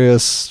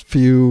glorious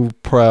few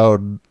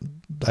proud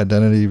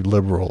identity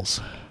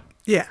liberals.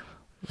 Yeah.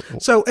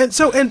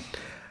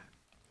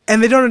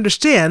 And they don't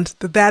understand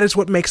that is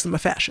what makes them a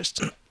fascist.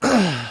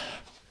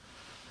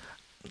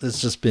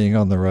 It's just being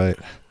on the right.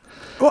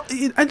 Well,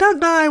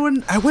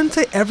 I wouldn't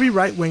say every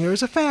right winger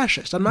is a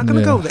fascist. I'm not going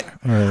to go there.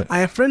 Right. I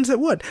have friends that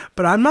would,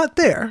 but I'm not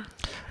there.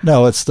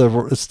 No, it's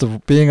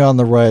the being on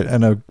the right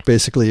and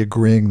basically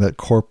agreeing that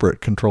corporate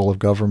control of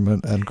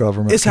government and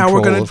government is control how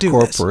we're gonna of do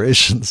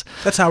corporations.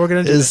 That's how we're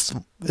going to do this.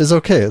 Is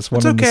okay. It's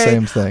one and the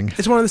same thing.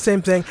 It's one and the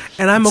same thing,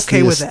 and I'm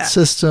okay with that.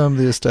 System,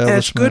 the establishment. And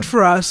it's good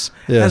for us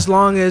as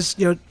long as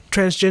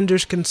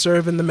transgenders can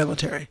serve in the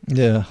military.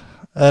 Yeah,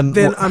 and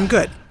then I'm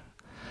good.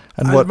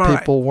 And what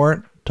people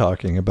weren't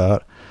talking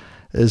about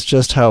is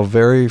just how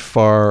very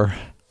far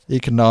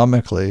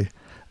economically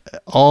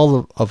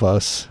all of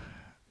us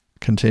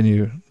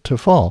continue to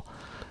fall,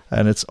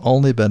 and it's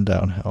only been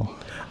downhill.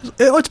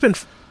 It's been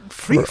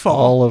free fall.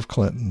 All of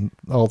Clinton,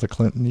 all the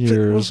Clinton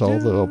years, all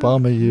the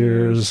Obama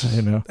years,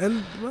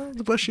 and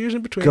the Bush years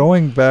in between.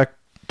 Going back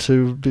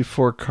to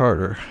before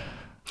Carter.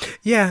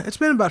 Yeah, it's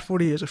been about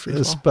 40 years of free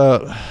fall. It's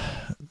about.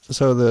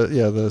 So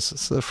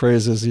the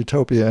phrase is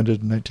utopia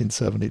ended in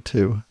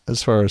 1972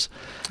 as far as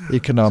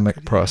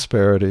economic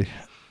prosperity.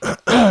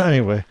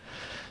 Anyway,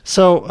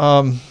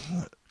 so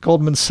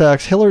Goldman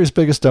Sachs, Hillary's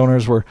biggest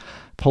donors were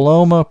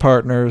Paloma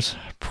Partners,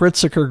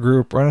 Pritzker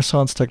Group,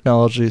 Renaissance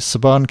Technology,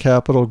 Saban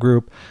Capital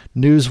Group,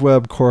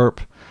 NewsWeb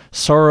Corp,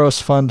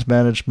 Soros Fund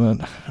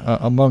Management,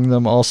 among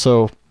them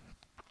also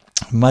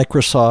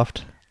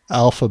Microsoft,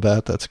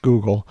 Alphabet, that's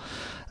Google,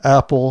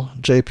 Apple,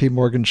 J.P.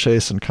 Morgan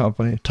Chase and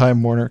Company,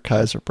 Time Warner,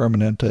 Kaiser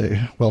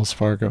Permanente, Wells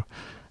Fargo,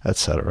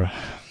 etc.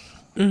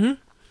 Mm-hmm.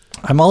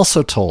 I'm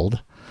also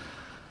told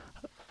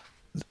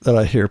that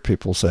I hear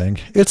people saying,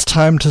 it's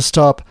time to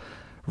stop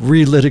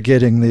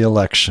relitigating the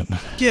election.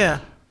 Yeah.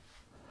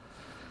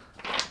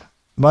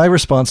 My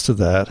response to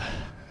that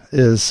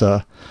is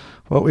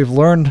what we've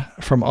learned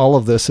from all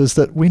of this is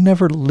that we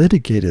never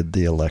litigated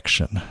the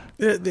election.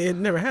 It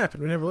never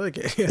happened. We never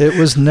litigated. It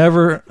was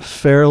never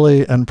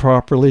fairly and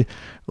properly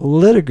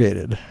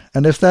litigated.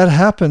 And if that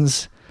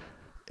happens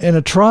in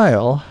a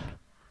trial,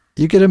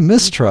 you get a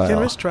mistrial. You get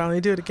a mistrial and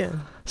you do it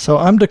again. So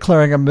I'm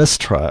declaring a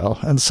mistrial,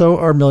 and so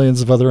are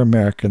millions of other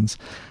Americans.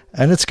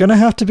 And it's going to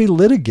have to be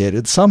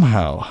litigated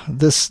somehow.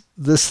 This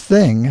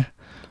thing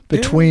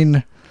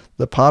between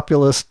the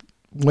populist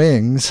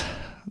wings,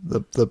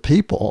 the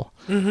people,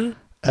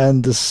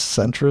 and the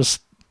centrist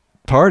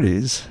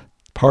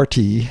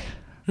party,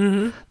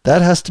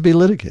 that has to be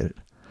litigated.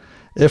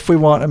 If we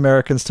want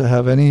Americans to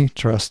have any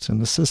trust in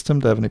the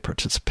system, to have any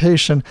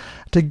participation,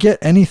 to get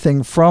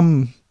anything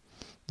from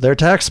their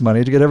tax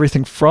money, to get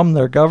everything from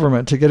their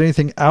government, to get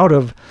anything out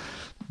of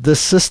this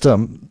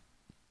system,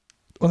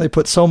 when they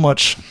put so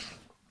much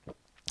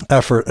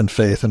effort and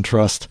faith and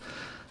trust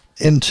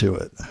into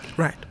it.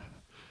 Right.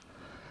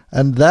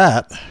 And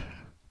that,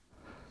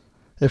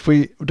 if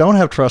we don't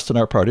have trust in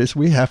our parties,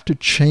 we have to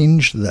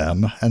change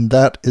them. And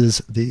that is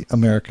the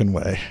American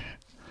way.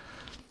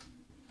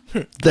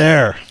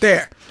 There.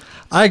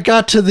 I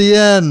got to the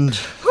end.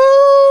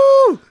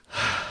 Woo!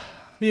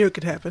 Knew it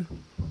could happen.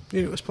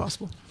 Knew it was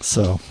possible.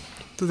 So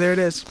there it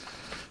is.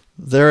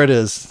 There it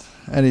is.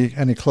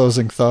 Any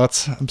closing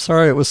thoughts? I'm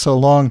sorry it was so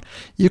long.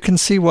 You can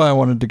see why I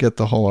wanted to get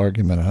the whole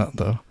argument out,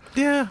 though.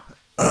 Yeah.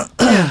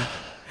 Yeah.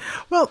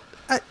 Well,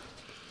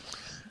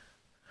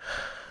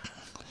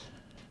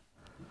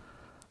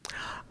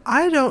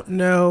 I don't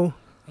know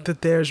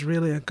that there's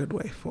really a good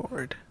way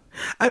forward.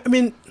 I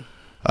mean,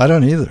 I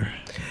don't either.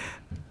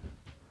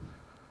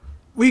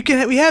 We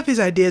have these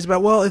ideas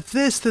about, well, if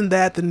this then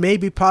that, then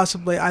maybe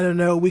possibly, I don't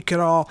know, we could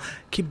all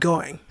keep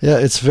going. Yeah,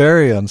 it's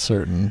very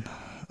uncertain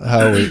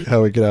how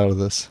we get out of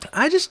this.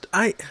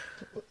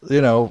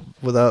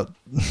 Without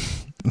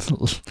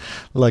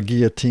la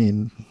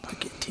guillotine. The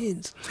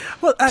guillotines.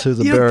 Well, to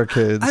the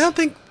barricades. I don't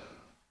think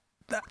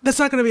that's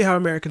not going to be how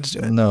Americans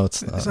do it. No,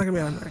 it's not. It's not going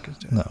to be how Americans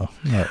do it. No,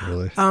 not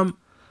really.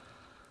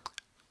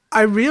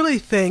 I really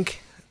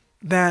think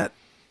that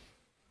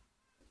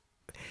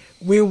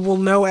we will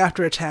know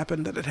after it's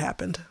happened that it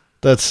happened.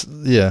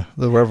 The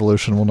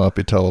revolution will not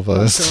be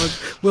televised.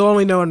 So we'll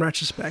only know in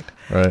retrospect.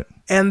 Right.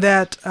 And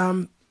that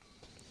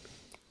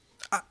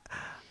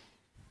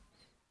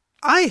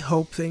I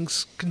hope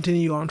things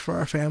continue on for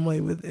our family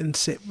with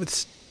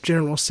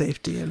general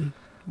safety and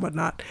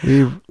whatnot.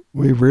 We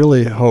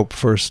really hope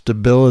for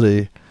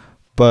stability,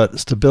 but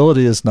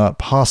stability is not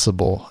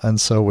possible,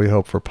 and so we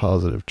hope for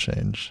positive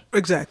change.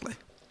 Exactly.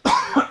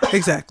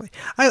 Exactly.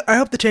 I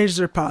hope the changes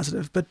are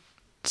positive, but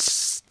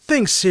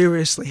things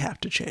seriously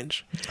have to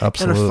change.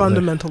 Absolutely. On a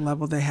fundamental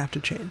level, they have to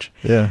change.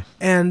 Yeah.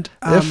 And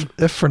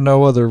if for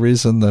no other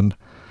reason than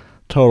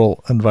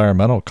total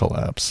environmental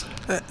collapse,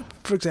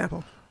 for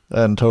example,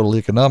 and total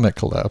economic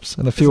collapse,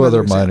 and a few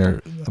other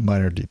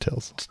minor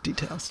details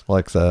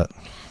like that.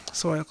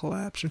 Soil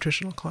collapse,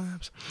 nutritional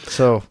collapse.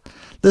 So,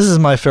 this is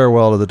my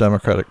farewell to the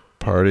Democratic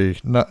Party,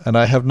 and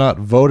I have not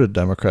voted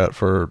Democrat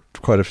for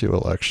quite a few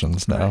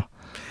elections now. Right.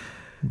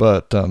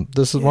 But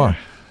this is why.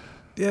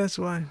 Yeah, that's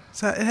why.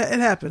 So it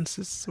happens.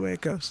 It's the way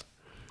it goes.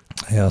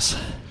 Yes.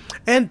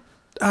 And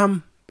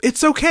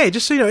it's okay.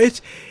 Just so you know,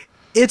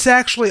 it's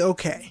actually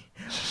okay.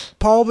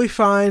 Paul will be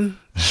fine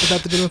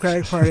about the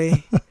Democratic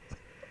Party.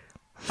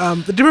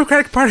 The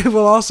Democratic Party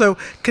will also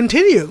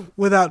continue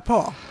without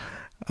Paul.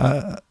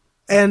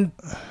 And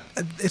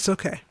it's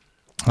okay.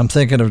 I'm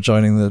thinking of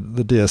joining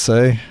the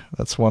DSA.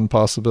 That's one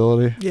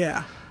possibility.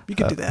 Yeah, you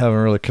could do that. I haven't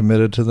really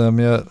committed to them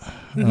yet,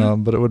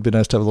 but it would be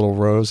nice to have a little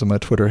rose in my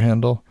Twitter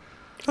handle.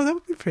 Oh, that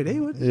would be pretty,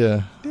 wouldn't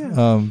it?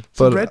 Yeah.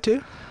 Some bread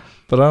too.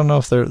 But I don't know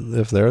if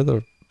they're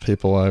the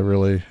people I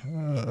really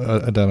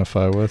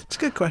identify with. It's a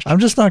good question. I'm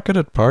just not good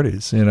at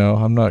parties.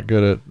 I'm not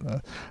good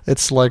at.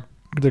 It's like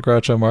the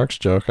Groucho Marx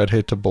joke. I'd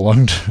hate to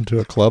belong to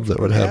a club that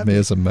would have me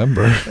as a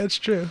member. That's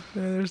true.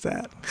 Yeah, there's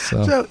that.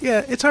 So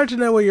yeah, it's hard to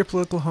know where your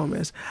political home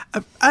is.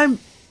 Apparently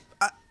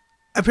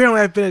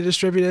I've been a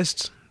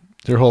distributist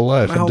your whole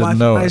life. My whole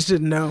life. I just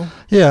didn't know.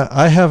 Yeah,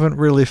 I haven't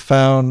really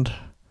found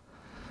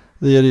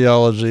the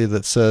ideology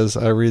that says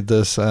I read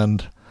this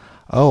and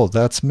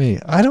that's me.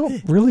 I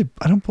don't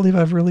believe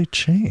I've really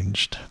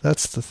changed.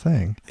 That's the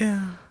thing.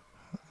 Yeah.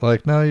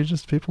 Like, no,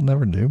 people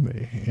never knew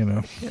me.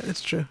 Yeah,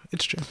 it's true.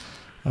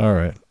 All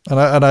right.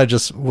 And I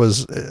just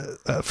was,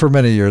 for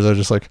many years, I was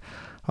just like,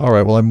 all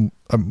right, well,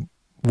 I'm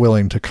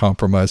willing to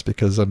compromise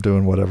because I'm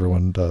doing what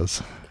everyone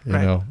does, you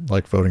know,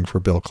 like voting for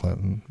Bill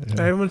Clinton.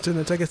 Everyone's doing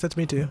that. I guess that's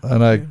me too.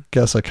 And I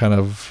guess I kind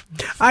of...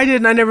 I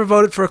didn't. I never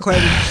voted for a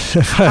Clinton.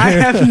 I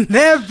have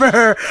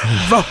never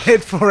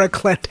voted for a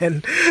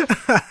Clinton.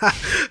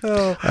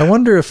 I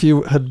wonder if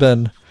you had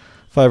been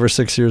 5 or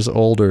 6 years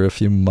older,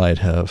 if you might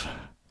have.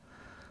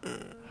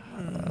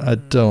 I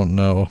don't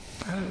know.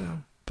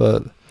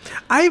 But...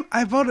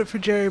 I voted for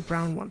Jerry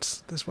Brown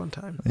this one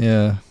time.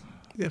 Yeah.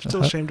 I'm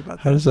still ashamed about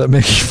that. How does that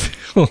make you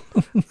feel?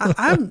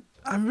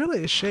 I'm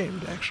really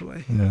ashamed,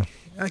 actually. Yeah.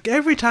 Like,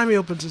 every time he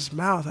opens his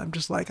mouth, I'm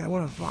just like, I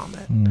want to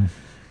vomit.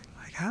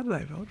 Like, how did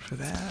I vote for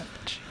that?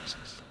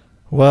 Jesus.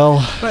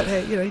 Well. But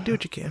hey, you do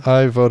what you can.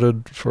 I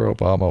voted for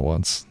Obama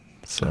once,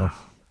 so.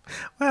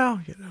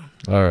 Well,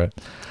 All right.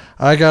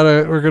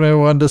 We're gonna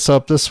wind this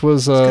up. This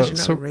was you're not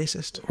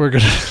racist. We're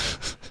gonna.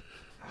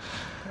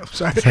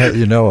 sorry. that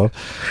you know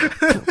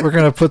of. We're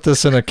going to put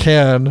this in a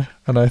can,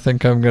 and I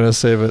think I'm going to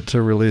save it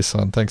to release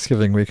on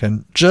Thanksgiving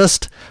weekend,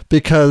 just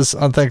because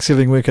on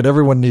Thanksgiving weekend,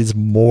 everyone needs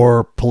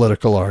more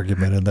political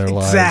argument in their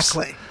lives.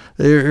 Exactly.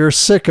 You're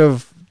sick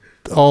of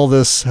all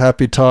this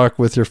happy talk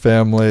with your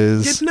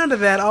families. Get none of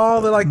that.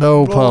 All the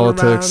no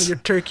politics. Your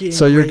turkey. And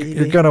so you're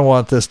gravy. going to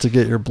want this to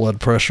get your blood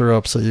pressure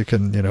up, so you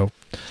can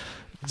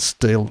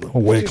stay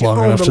awake You long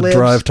can enough own to the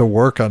drive libs. to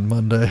work on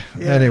Monday.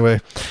 Yeah.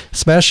 Anyway,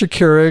 smash your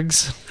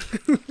Keurigs.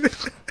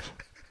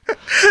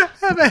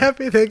 Have a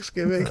happy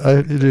Thanksgiving.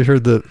 You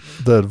heard that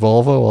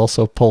Volvo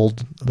also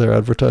pulled their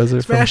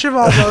advertiser. Smash your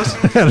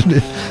Volvos. They're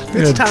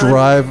going It's to time.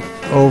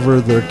 drive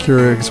over their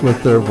Keurigs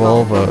with their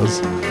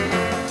Volvos.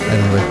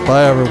 Anyway,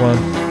 bye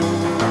everyone.